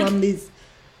effects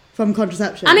from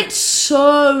contraception. And it's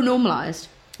so normalised.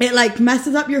 It like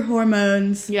messes up your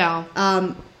hormones. Yeah.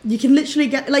 You can literally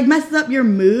get like messes up your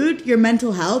mood, your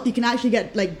mental health. You can actually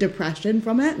get like depression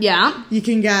from it. Yeah. You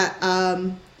can get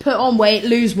put on weight,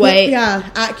 lose weight.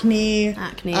 Acne.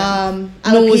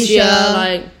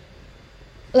 Nausea,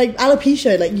 like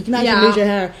alopecia, like you can actually lose your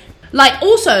hair. Like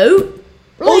also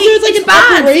it's like an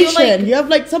bad. operation. You have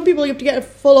like some people you have to get a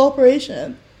full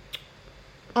operation.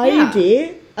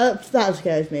 IUD. That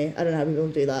scares me. I don't know how people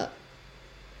do that.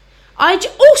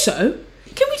 Also,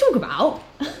 can we talk about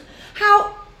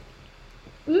how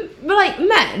like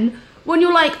men when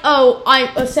you're like, oh,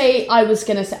 I was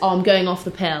gonna say, oh, I'm going off the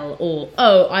pill, or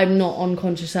oh, I'm not on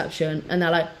contraception, and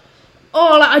they're like,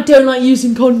 oh, like I don't like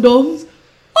using condoms.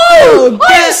 Oh,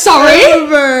 I'm sorry.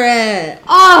 Over it.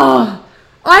 Oh.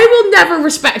 I will never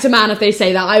respect a man if they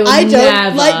say that. I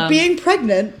don't like being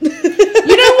pregnant.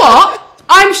 You know what?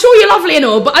 I'm sure you're lovely and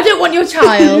all, but I don't want your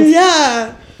child.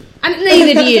 Yeah. And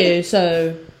neither do you.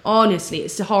 So honestly,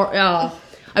 it's I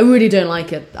really don't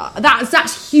like it. That's a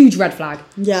huge red flag.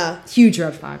 Yeah. Huge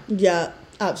red flag. Yeah,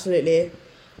 absolutely.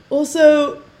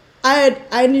 Also,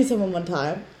 I knew someone one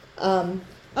time. I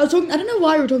don't know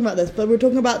why we were talking about this, but we were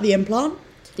talking about the implant.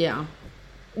 Yeah.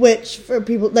 Which for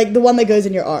people like the one that goes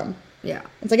in your arm. Yeah.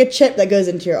 It's like a chip that goes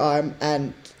into your arm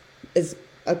and is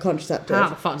a contraceptive. How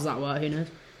the fuck does that work? Who knows?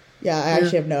 Yeah, I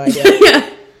actually have no idea. Yeah.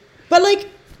 But like,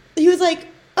 he was like,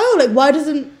 oh, like why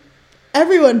doesn't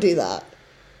everyone do that?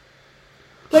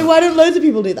 Like why don't loads of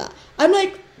people do that? I'm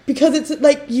like, because it's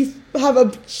like you have a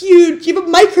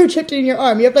microchip in your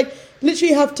arm. You have like,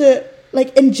 literally have to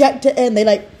like inject it in. They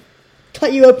like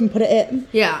cut you open, put it in.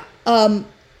 Yeah.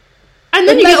 And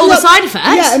then you get all the side effects.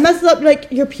 Yeah, it messes up like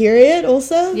your period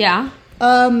also. Yeah.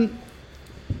 Why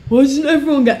doesn't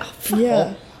everyone get?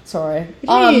 Oh, sorry.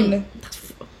 What do you mean?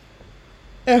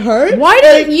 It hurts. Why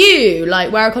don't you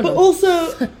like wear a condom? But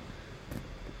also,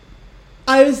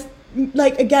 I was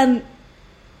like, again,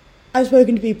 I've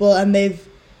spoken to people and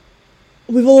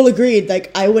we've all agreed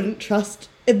like I wouldn't trust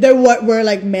if there were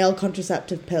like male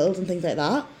contraceptive pills and things like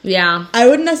that. Yeah. I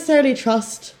wouldn't necessarily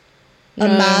trust a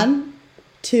man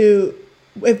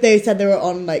if they said they were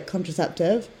on like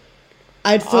contraceptive.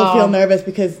 I'd still feel nervous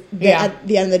because at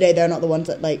the end of the day they're not the ones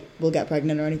that like will get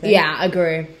pregnant or anything. Yeah, I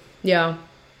agree. Yeah.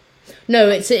 No,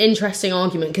 it's an interesting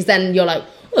argument because then you're like,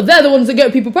 oh, they're the ones that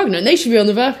get people pregnant. They should be on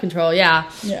the birth control. Yeah.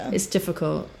 It's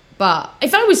difficult. But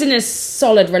if I was in a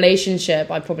solid relationship,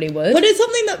 I probably would. But it's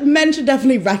something that men should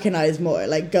definitely recognise more.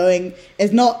 Like going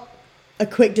is not a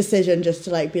quick decision just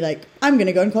to like be like, I'm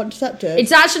gonna go on contraceptive.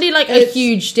 It's actually like a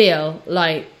huge deal.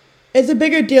 Like, it's a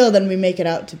bigger deal than we make it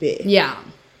out to be. Yeah.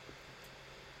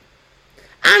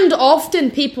 And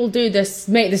often people make this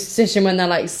decision when they're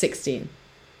like 16.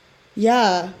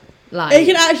 Yeah. Like, it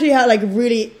can actually like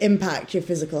really impact your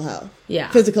physical health. Yeah.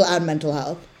 Physical and mental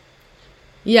health.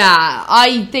 Yeah,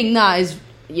 I think that is,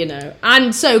 you know.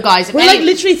 And so, guys, we're like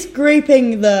literally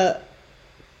scraping the.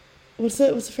 What's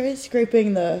the phrase?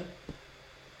 Scraping the.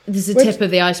 This is the tip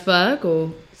of the iceberg,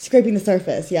 or scraping the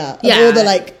surface, yeah. Of yeah. all the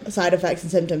like side effects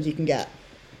and symptoms you can get.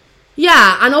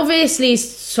 Yeah, and obviously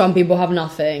some people have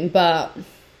nothing, but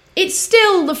it's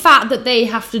still the fact that they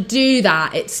have to do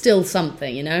that. It's still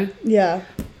something, you know. Yeah.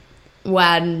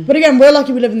 But again, we're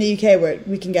lucky we live in the UK where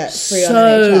we can get free on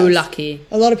NHS. So lucky.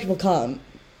 A lot of people can't.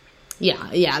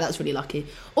 Yeah, that's really lucky.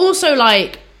 Also,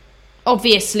 like,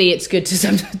 obviously, it's good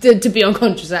to be on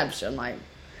contraception. Like,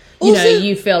 you know,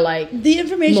 you feel like the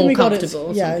information more we got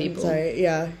comfortable. Yeah, some people. Sorry,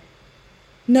 yeah.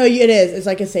 No, it is. It's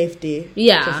like a safety.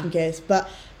 Yeah. Just in case, but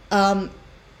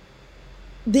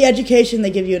the education they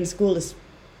give you in school is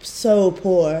so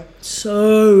poor.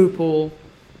 So poor.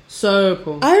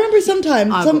 I remember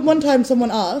one time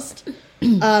someone asked,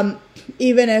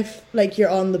 even if like you're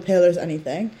on the pill or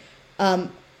anything,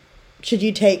 could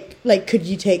you take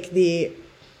the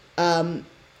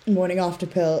morning after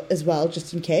pill as well,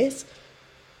 just in case?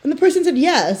 And the person said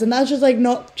yes, and that's just like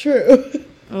not true.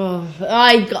 Oh,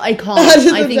 I can't. That's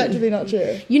just I think objectively not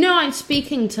true. You know, I'm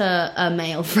speaking to a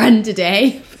male friend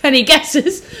today, and he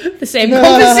guesses the same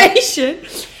conversation,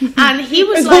 and he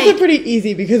was it's like, also pretty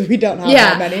easy because we don't have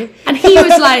that many. and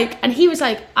he was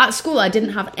like, at school I didn't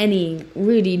have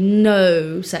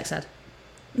no sex ed.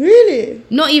 Really?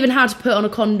 Not even how to put on a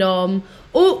condom.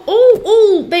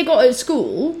 All they got at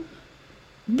school,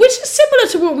 which is similar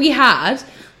to what we had,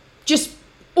 just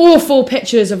awful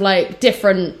pictures of like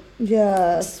different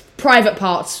private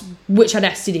parts which had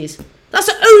STDs. That's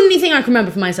the only thing I can remember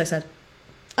from my sex ed.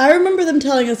 I remember them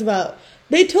telling us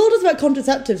they told us about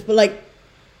contraceptives, but like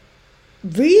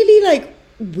really like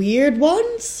weird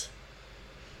ones.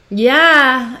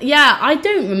 Yeah, I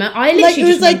don't remember. I literally like it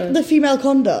was just remember. like the female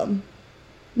condom.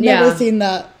 Never seen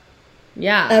that.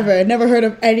 Yeah. Ever. Never heard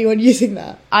of anyone using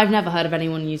that. I've never heard of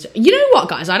anyone use it. You know what,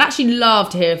 guys? I'd actually love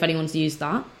to hear if anyone's used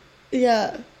that.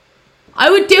 Yeah. I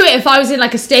would do it if I was in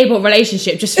like a stable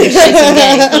relationship just for shits and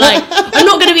gigs. But like, I'm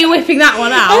not going to be whipping that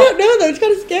one out. I don't know though. It's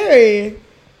kind of scary.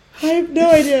 I have no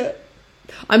idea.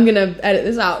 I'm going to edit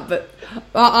this out, but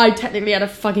I technically had a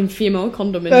fucking female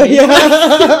condom in me.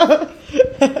 Yeah.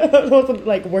 It wasn't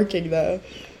like working though.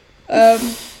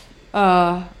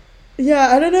 Yeah,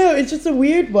 I don't know. It's just a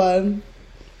weird one.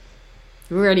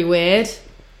 Really weird.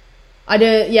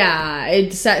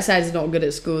 It says it's not good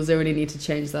at schools. They really need to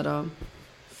change that up.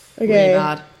 Okay.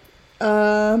 Really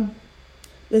bad.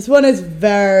 This one is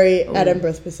very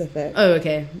Edinburgh specific. Oh,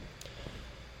 okay.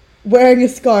 Wearing a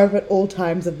scarf at all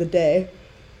times of the day.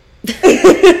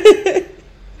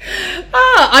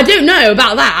 I don't know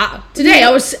about that. Today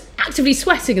I was actively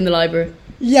sweating in the library.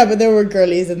 Yeah, but there were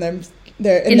girlies in their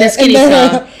skinny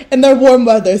scarf. In their warm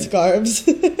weather scarves.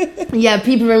 Yeah,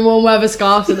 people are in warm weather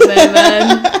scarves at the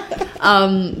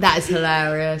moment. That is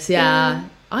hilarious. Yeah.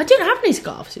 I don't have any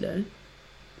scarves, you know.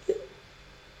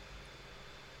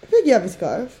 I think you have a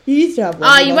scarf. You used to have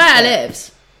one. You wear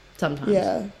lives. Sometimes.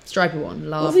 Yeah. Stripy one.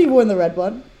 Love. Also, you wore the red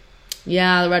one.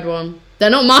 Yeah, the red one. They're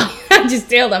not mine. I just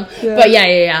steal them. Yeah. But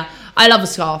yeah. I love a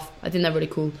scarf. I think they're really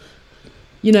cool.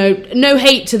 You know, no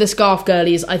hate to the scarf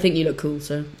girlies. I think you look cool,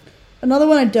 so. Another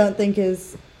one I don't think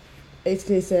is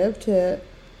exclusive to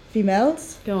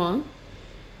females. Go on.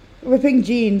 Ripping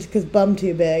jeans because bum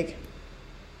too big.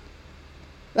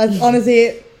 That's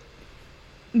honestly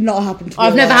not happened to me.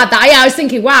 I've never had that. Yeah, I was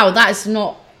thinking, wow, that is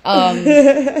not.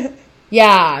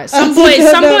 Yeah, some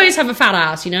boys have a fat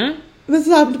ass, you know. This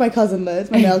has happened to my cousin, though.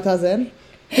 It's my male cousin.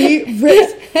 He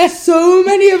ripped so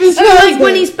many of his trousers. Like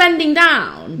when he's bending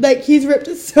down. Like he's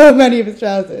ripped so many of his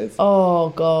trousers. Oh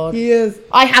god. He is.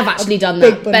 I have actually done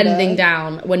that. Bending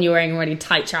down when you're wearing really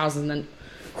tight trousers and then.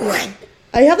 Yeah.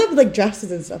 I have that with like dresses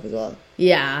and stuff as well.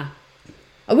 Yeah.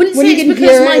 I wouldn't say it's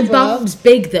because my bum's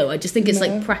big though. I just think it's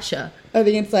like pressure. I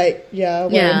think it's like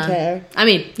wear and tear. I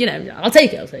mean, you know, I'll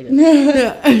take it.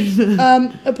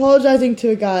 Apologizing to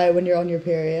a guy when you're on your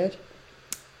period.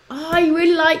 Oh, I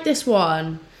really like this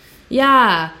one.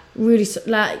 Yeah, really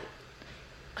like.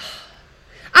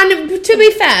 And to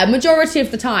be fair, majority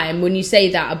of the time when you say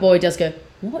that, a boy does go,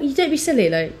 "What? You don't be silly,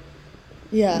 like."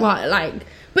 Yeah. What, like?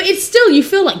 But it's still you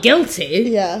feel like guilty.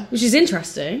 Yeah. Which is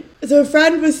interesting. So a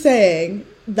friend was saying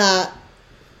that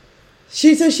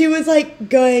she was like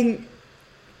going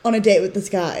on a date with this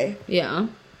guy. Yeah.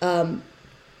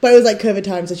 But it was like COVID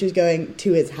time, so she was going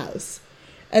to his house.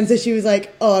 And so she was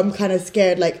like, oh, I'm kind of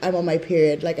scared, like, I'm on my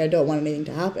period, like, I don't want anything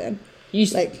to happen. She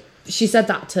said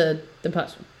that to the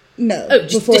person? No. Oh,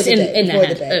 just before the in date. their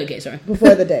head. Oh, okay, sorry.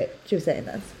 Before the date, she was saying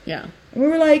this. Yeah. And we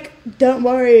were like, don't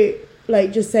worry,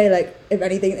 like, just say, like, if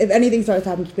anything starts to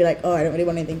happen, just be like, oh, I don't really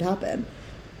want anything to happen.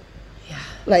 Yeah.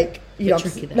 Like, you know,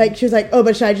 like, she was like, oh,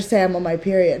 but should I just say I'm on my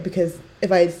period? Because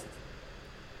I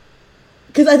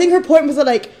think her point was that,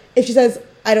 like, if she says,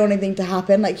 I don't want anything to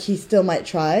happen, like, he still might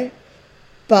try.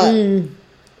 But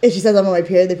if she says I'm on my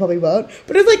period, they probably won't.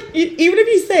 But it's like, even if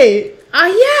you say...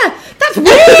 yeah, that's weird!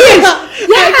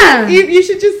 Yeah! Like, you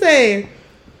should just say,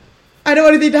 I don't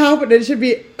want anything to happen. It should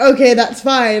be, okay, that's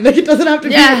fine. Like, it doesn't have to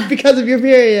be because of your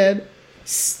period.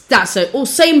 That's so... Or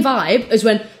same vibe as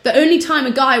when the only time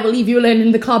a guy will leave you alone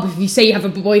in the club if you say you have a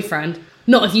boyfriend,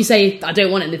 not if you say, I don't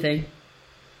want anything.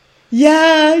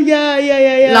 Yeah.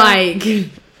 Like...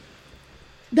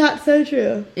 That's so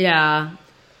true. Yeah.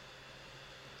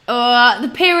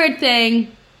 The period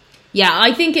thing... Yeah,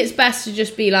 I think it's best to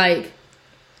just be like...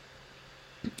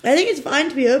 I think it's fine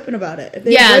to be open about it. If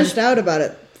they burst out about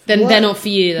it... Then they're not for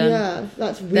you, then. Yeah,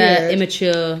 that's weird. They're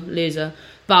immature loser.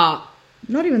 But...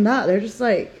 Not even that, they're just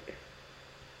like...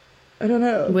 I don't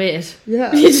know. Weird.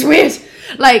 Yeah. It's weird.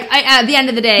 Like, at the end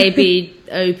of the day, be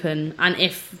open. And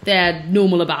if they're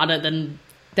normal about it, then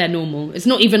they're normal. It's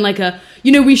not even like a...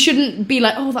 You know, we shouldn't be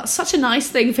like, oh, that's such a nice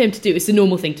thing for him to do. It's the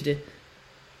normal thing to do.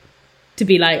 To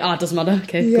be like, it doesn't matter.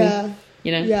 Okay, cool.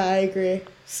 You know? Yeah, I agree.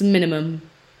 It's minimum.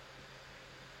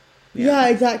 Yeah,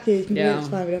 exactly. You can be like, it's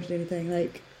fine, we don't have to do anything.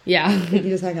 Like, yeah. you can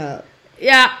just hang out.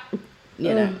 Yeah.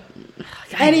 You know.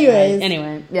 Anyways.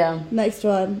 Anyway, yeah. Next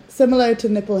one. Similar to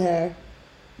nipple hair.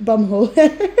 Bumhole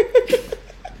hair.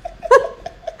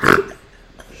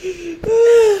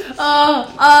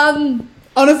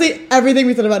 Honestly, everything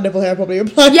we said about nipple hair probably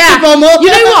applies to bumhole hair. You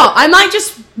know what? I might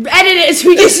just edit it so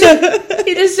we just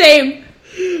do the same.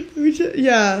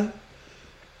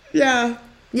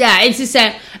 Yeah, it's the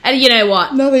same. And you know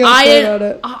what? Nothing else to say about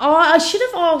it. I should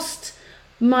have asked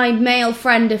my male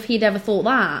friend if he'd ever thought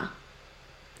that.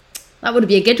 That would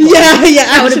be a good one. Yeah.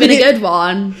 That would have been a good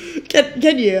one.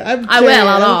 Can you? I will.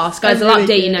 I'll ask, guys. I'll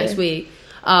update you next week.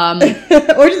 Or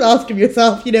just ask him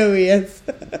yourself. You know who he is.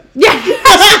 Yeah.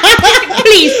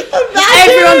 Please,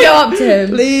 everyone go up to him.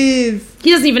 Please.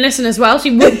 He doesn't even listen as well. So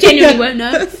he genuinely won't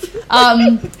know.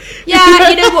 Yeah,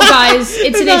 you know what, guys?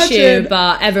 It's an issue,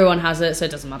 but everyone has it, so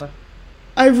it doesn't matter.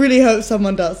 I really hope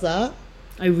someone does that.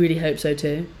 I really hope so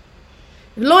too.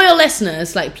 Loyal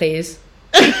listeners, like, please.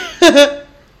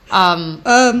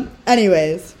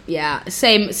 Anyways. Yeah,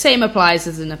 same applies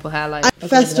as the nipple hair. Like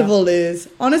festival loos.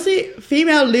 Honestly,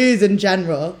 female loos in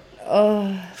general.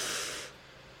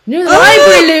 You know, the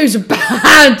library loos are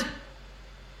bad.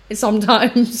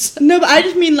 Sometimes. No, but I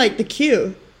just mean like the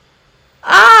queue.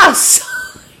 Sorry.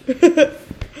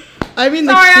 I mean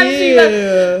the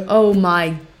queue. Oh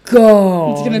my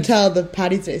god. It's gonna tell the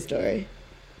Paddy's Day story.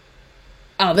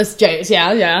 Oh, this jokes,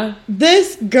 yeah.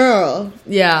 This girl.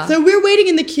 Yeah. So we're waiting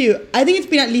in the queue. I think it's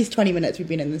been at least 20 minutes we've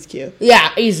been in this queue.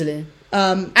 Yeah, easily.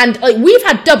 And like we've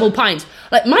had double pints.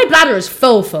 Like my bladder is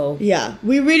full. Yeah,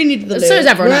 we really needed the loo. So is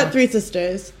everyone. We're at Three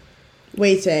Sisters,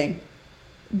 waiting.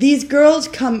 These girls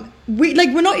come.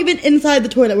 We're not even inside the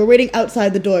toilet. We're waiting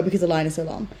outside the door because the line is so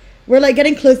long. We're like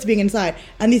getting close to being inside,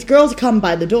 and these girls come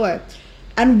by the door,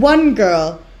 and one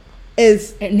girl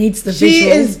is. It needs the She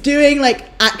visual. is doing like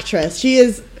actress. She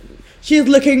is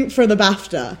looking for the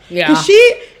BAFTA. Yeah. Because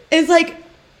she is like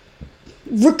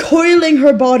recoiling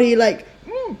her body like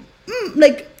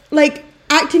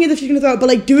acting as if she's gonna throw it, but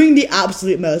like doing the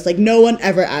absolute most. Like no one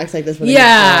ever acts like this when they throw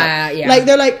up. Like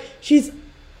they're like she's.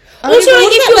 Also, like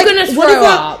if you're gonna throw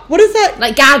up, what is that?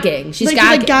 Like gagging. She's gagging.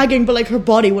 She's like gagging, but like her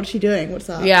body. What's she doing? What's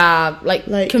that? Yeah,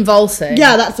 like convulsing.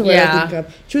 Yeah, that's the word I think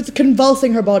of. She was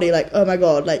convulsing her body, like oh my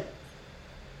god, like.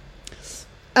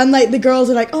 And like the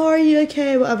girls are like, "Oh, are you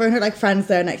okay?" Whatever, and her like friends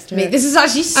there next to her. This is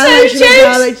actually so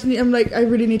jokes. I'm like, I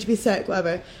really need to be sick,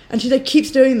 whatever. And she like keeps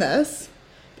doing this.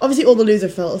 Obviously, all the loos are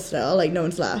full still. Like no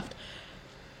one's left.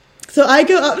 So I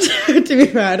go up to be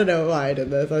fair, I don't know why I did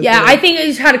this. I think I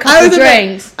just had a couple of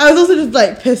drinks. I was also just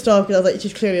like pissed off because I was like,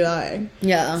 she's clearly lying.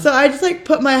 Yeah. So I just like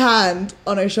put my hand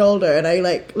on her shoulder and I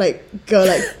like go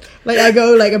like I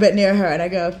go like a bit near her and I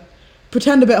go,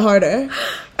 pretend a bit harder.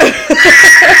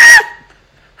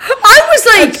 I was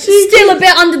like still a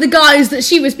bit under the guise that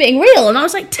she was being real, and I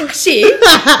was like, Tashi. And she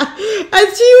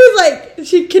was like,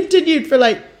 she continued for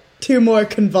like 2 more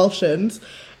convulsions,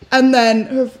 and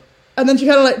then And then she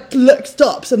kind of like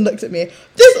stops and looks at me.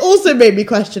 This also made me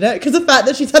question it, because the fact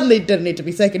that she suddenly didn't need to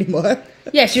be sick anymore.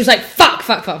 Yeah, she was like, fuck.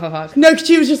 No, because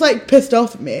she was just like pissed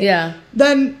off at me. Yeah.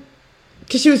 Then,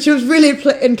 because she was really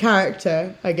in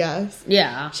character, I guess.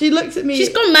 Yeah. She looks at me. She's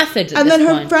gone method at and this then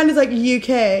her point. friend is like,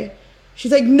 UK.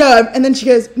 She's like, no. And then she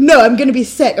goes, no, I'm going to be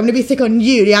sick. I'm going to be sick on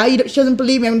you. Yeah, she doesn't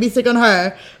believe me. I'm going to be sick on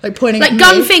her. Like pointing at me.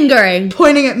 Like gun fingering.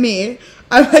 Pointing at me.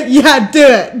 I'm like, yeah, do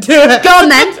it. Go on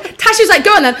then. Tasha's like,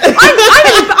 go on then.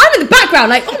 I'm in the background,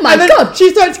 like, oh my God.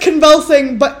 She starts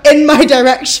convulsing, but in my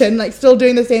direction, like still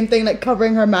doing the same thing, like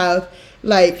covering her mouth,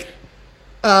 like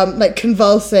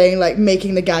convulsing, like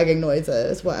making the gagging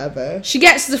noises, whatever. She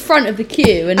gets to the front of the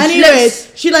queue and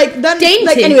anyways, she like then dainty.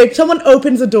 Like anyway, someone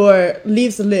opens the door,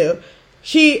 leaves the loo.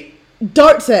 She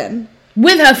darts in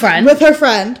with her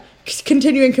friend,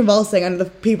 continuing convulsing, and the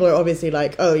people are obviously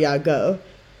like, oh yeah, go.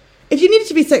 If you needed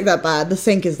to be sick that bad, the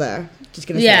sink is there. Just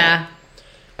gonna say that.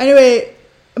 Also, Anyway,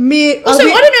 I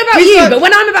don't know about you, but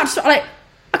when I'm about to start, like,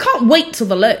 I can't wait till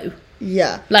the loo.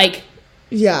 Yeah. Like.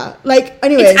 Yeah. Like,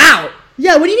 anyways. It's out.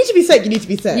 Yeah, when you need to be sick, you need to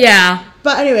be sick. Yeah.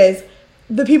 But anyways,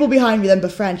 the people behind me then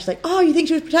befriend. She's like, oh, you think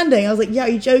she was pretending? I was like, yeah, are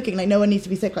you joking? Like, no one needs to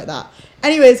be sick like that.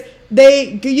 Anyways,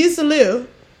 they use the loo.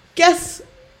 Guess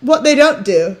what they don't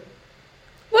do?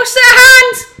 Wash their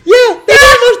hands. Yeah,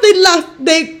 they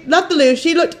left the loo.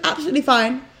 She looked absolutely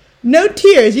fine. No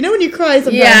tears. You know when you cry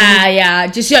sometimes? Yeah.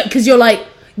 Just because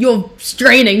you're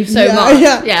straining so much.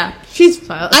 Yeah.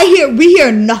 We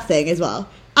hear nothing as well.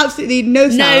 Absolutely no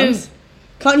sounds.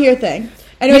 Can't hear a thing.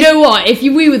 Anyway, you know what? If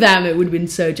we were them, it would have been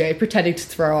so Jay pretending to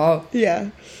throw up. Yeah.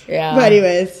 But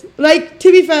anyways, like,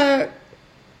 to be fair,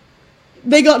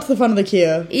 they got to the front of the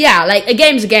queue. Yeah, like, a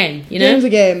game's a game, you know? Game's a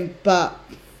game, but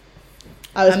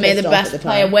I made the best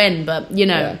player win, but, you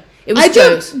know, yeah. It was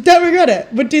jokes. Don't regret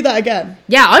it. Would do that again.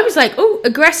 Yeah, I was like, oh,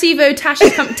 aggressivo,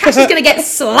 Tasha's going to get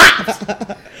slapped.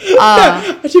 To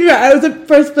be fair, I was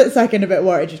for a split second a bit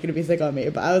worried she's going to be sick on me,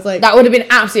 but I was like... That would have been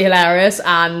absolutely hilarious,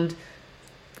 and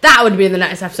that would be in the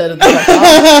next episode of the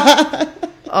podcast.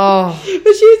 Oh.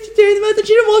 But she was doing the most, and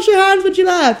she didn't wash her hands when she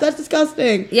left. That's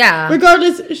disgusting. Yeah.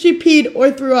 Regardless if she peed or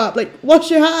threw up, like,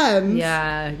 wash your hands.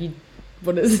 Yeah,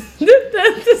 what is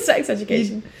the sex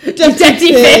education?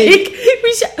 Dirty pig.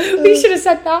 We should have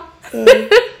said that.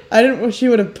 I didn't. Well, she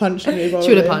would have punched me. Probably.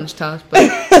 She would have punched us, but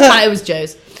it was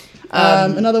Joe's.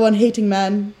 Another one, hating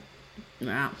men.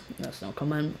 Nah, that's not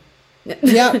common.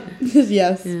 Yeah.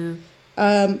 Yes.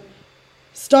 Yeah.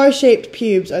 Star-shaped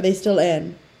pubes. Are they still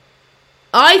in?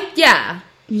 Yeah.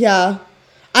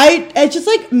 It's just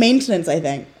like maintenance, I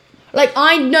think. Like,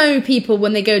 I know people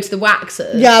when they go to the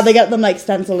waxers. Yeah, they get them like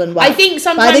stenciled and waxed. I think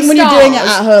sometimes but I think when you're doing it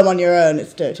at home on your own,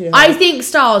 it's too hard. I think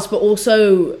stars, but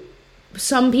also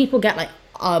some people get like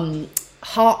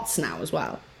hearts now as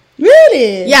well.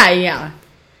 Really? Yeah.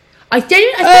 I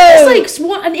think it's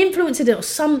like an influencer did or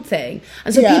something,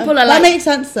 and so people are like, that makes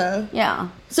sense though. Yeah.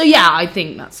 So yeah, I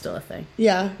think that's still a thing.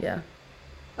 Yeah.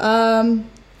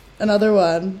 Another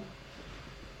one.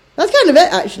 That's kind of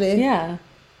it, actually. Yeah.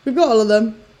 We've got all of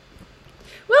them.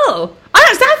 Well,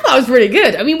 I thought that was really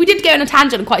good. I mean, we did go on a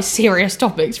tangent on quite serious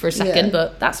topics for a second,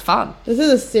 but that's fun. This is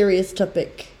a serious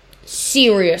topic.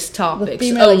 Serious topics. The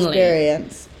female only.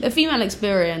 Experience. The female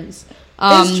experience.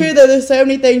 It's true though, there's so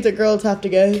many things that girls have to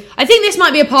go. I think this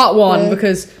might be a part one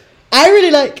because I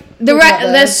really like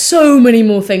there's so many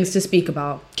more things to speak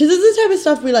about. Because this is the type of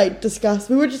stuff we like discuss.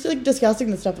 We were just like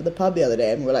discussing the stuff at the pub the other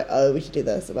day, and we were like, oh, we should do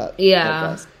this about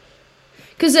podcast.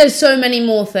 Because there's so many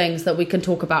more things that we can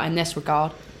talk about in this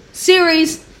regard.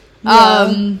 Series.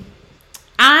 And,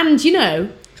 you know,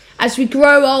 as we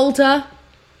grow older,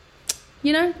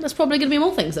 you know, there's probably going to be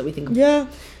more things that we think of. Yeah.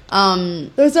 There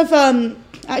was stuff,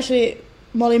 actually,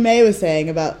 Molly May was saying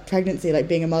about pregnancy, like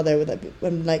being a mother with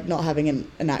when like not having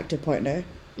an active partner.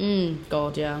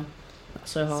 God, yeah.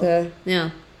 That's so hard. So, yeah.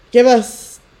 Give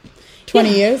us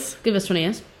 20 years. Give us 20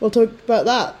 years. We'll talk about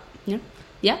that.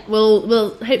 Yeah,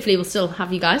 we'll hopefully we'll still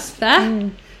have you guys there.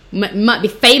 Might be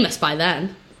famous by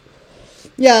then.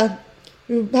 Yeah,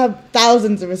 we'll have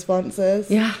thousands of responses.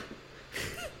 Yeah,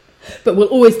 but we'll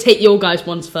always take your guys'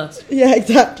 ones first. Yeah,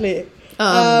 exactly.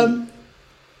 Yeah,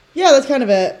 that's kind of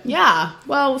it. Yeah,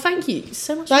 well, thank you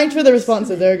so much. Thanks for the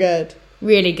responses, they were good.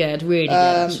 Really good,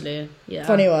 actually. Yeah,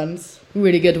 funny ones.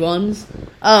 Really good ones.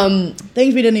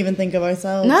 Things we didn't even think of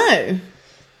ourselves. No.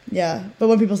 Yeah, but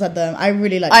when people said them, I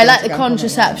really liked. I like the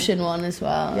contraception one as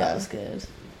well. Yeah, that was good.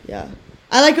 Yeah,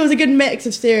 I like it was a good mix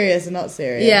of serious and not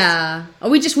serious. Yeah, are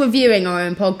we just reviewing our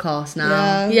own podcast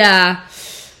now? Yeah.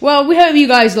 Well, we hope you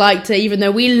guys liked it, even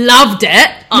though we loved it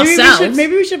ourselves.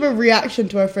 Maybe we should have a reaction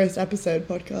to our first episode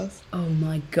podcast. Oh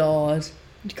my god,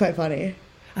 it's quite funny.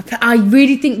 I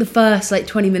really think the first like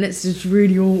 20 minutes is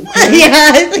really awkward.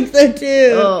 Yeah, I think so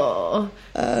too. Oh.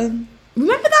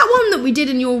 Remember that one that we did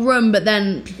in your room, but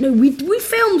then no, we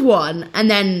filmed one and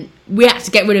then we had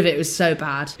to get rid of it. It was so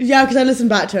bad. Yeah, because I listened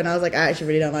back to it and I was like, I actually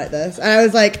really don't like this. And I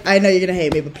was like, I know you're gonna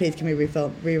hate me, but please can we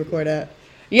re-record it?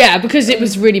 Yeah, because it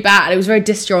was really bad. It was very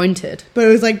disjointed. But it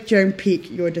was like during peak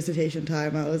your dissertation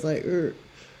time. I was like, ugh.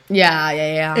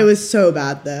 Yeah. It was so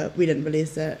bad though. We didn't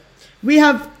release it. We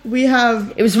have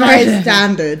it was high very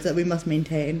standards that we must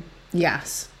maintain.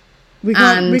 Yes. We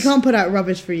can't put out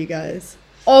rubbish for you guys.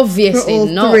 Obviously for all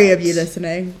not. 3 of you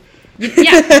listening.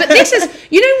 Yeah, but this is,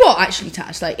 you know what, actually,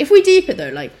 Tash, like, if we deep it, though,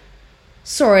 like,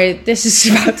 sorry, this is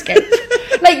about to get,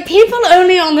 like, people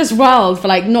only on this world for,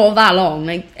 like, not that long,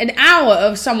 like, an hour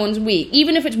of someone's week,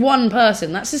 even if it's one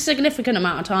person, that's a significant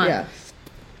amount of time. Yeah.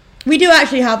 We do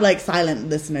actually have, like, silent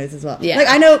listeners as well. Yeah. Like,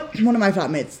 I know one of my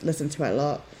flatmates listens to it a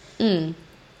lot. No,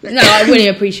 I really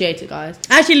appreciate it, guys.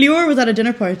 Actually, Lior was at a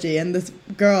dinner party, and this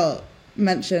girl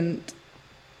mentioned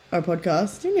our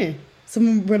podcast. Didn't you?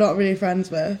 Someone we're not really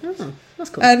friends with. Oh, that's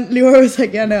cool. And Lior was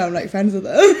like, yeah, no, I'm like friends with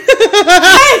them.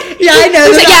 Yeah, I know. He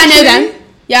was like, yeah, I know them.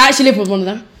 Yeah, I actually live with one of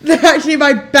them. They're actually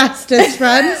my bestest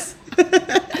friends.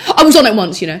 I was on it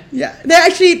once, you know. Yeah,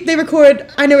 they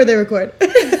record. I know where they record.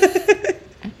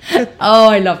 Oh,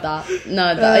 I love that.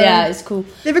 No, yeah, it's cool.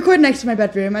 They record next to my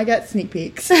bedroom. I get sneak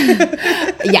peeks.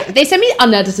 Yeah, they send me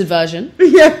unedited version.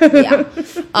 Yeah.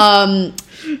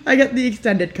 I get the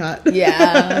extended cut.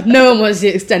 Yeah, no one wants the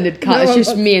extended cut. No it's one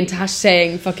just wants... me and Tash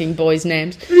saying fucking boys'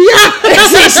 names. Yeah,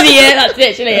 That's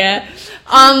literally it.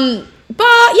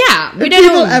 But yeah, we if don't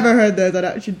people know. ever heard those, I'd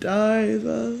actually die as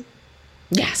well.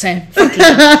 Yeah, same. Fucking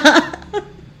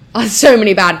so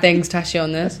many bad things, Tashi,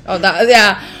 on this. Oh, that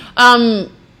yeah.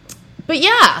 But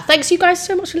yeah, thanks you guys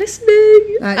so much for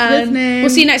listening. Thanks for listening.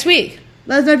 We'll see you next week.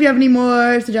 Let us know if you have any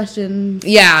more suggestions.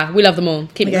 Yeah, we love them all.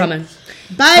 Keep them coming.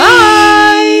 Bye.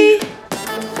 Bye.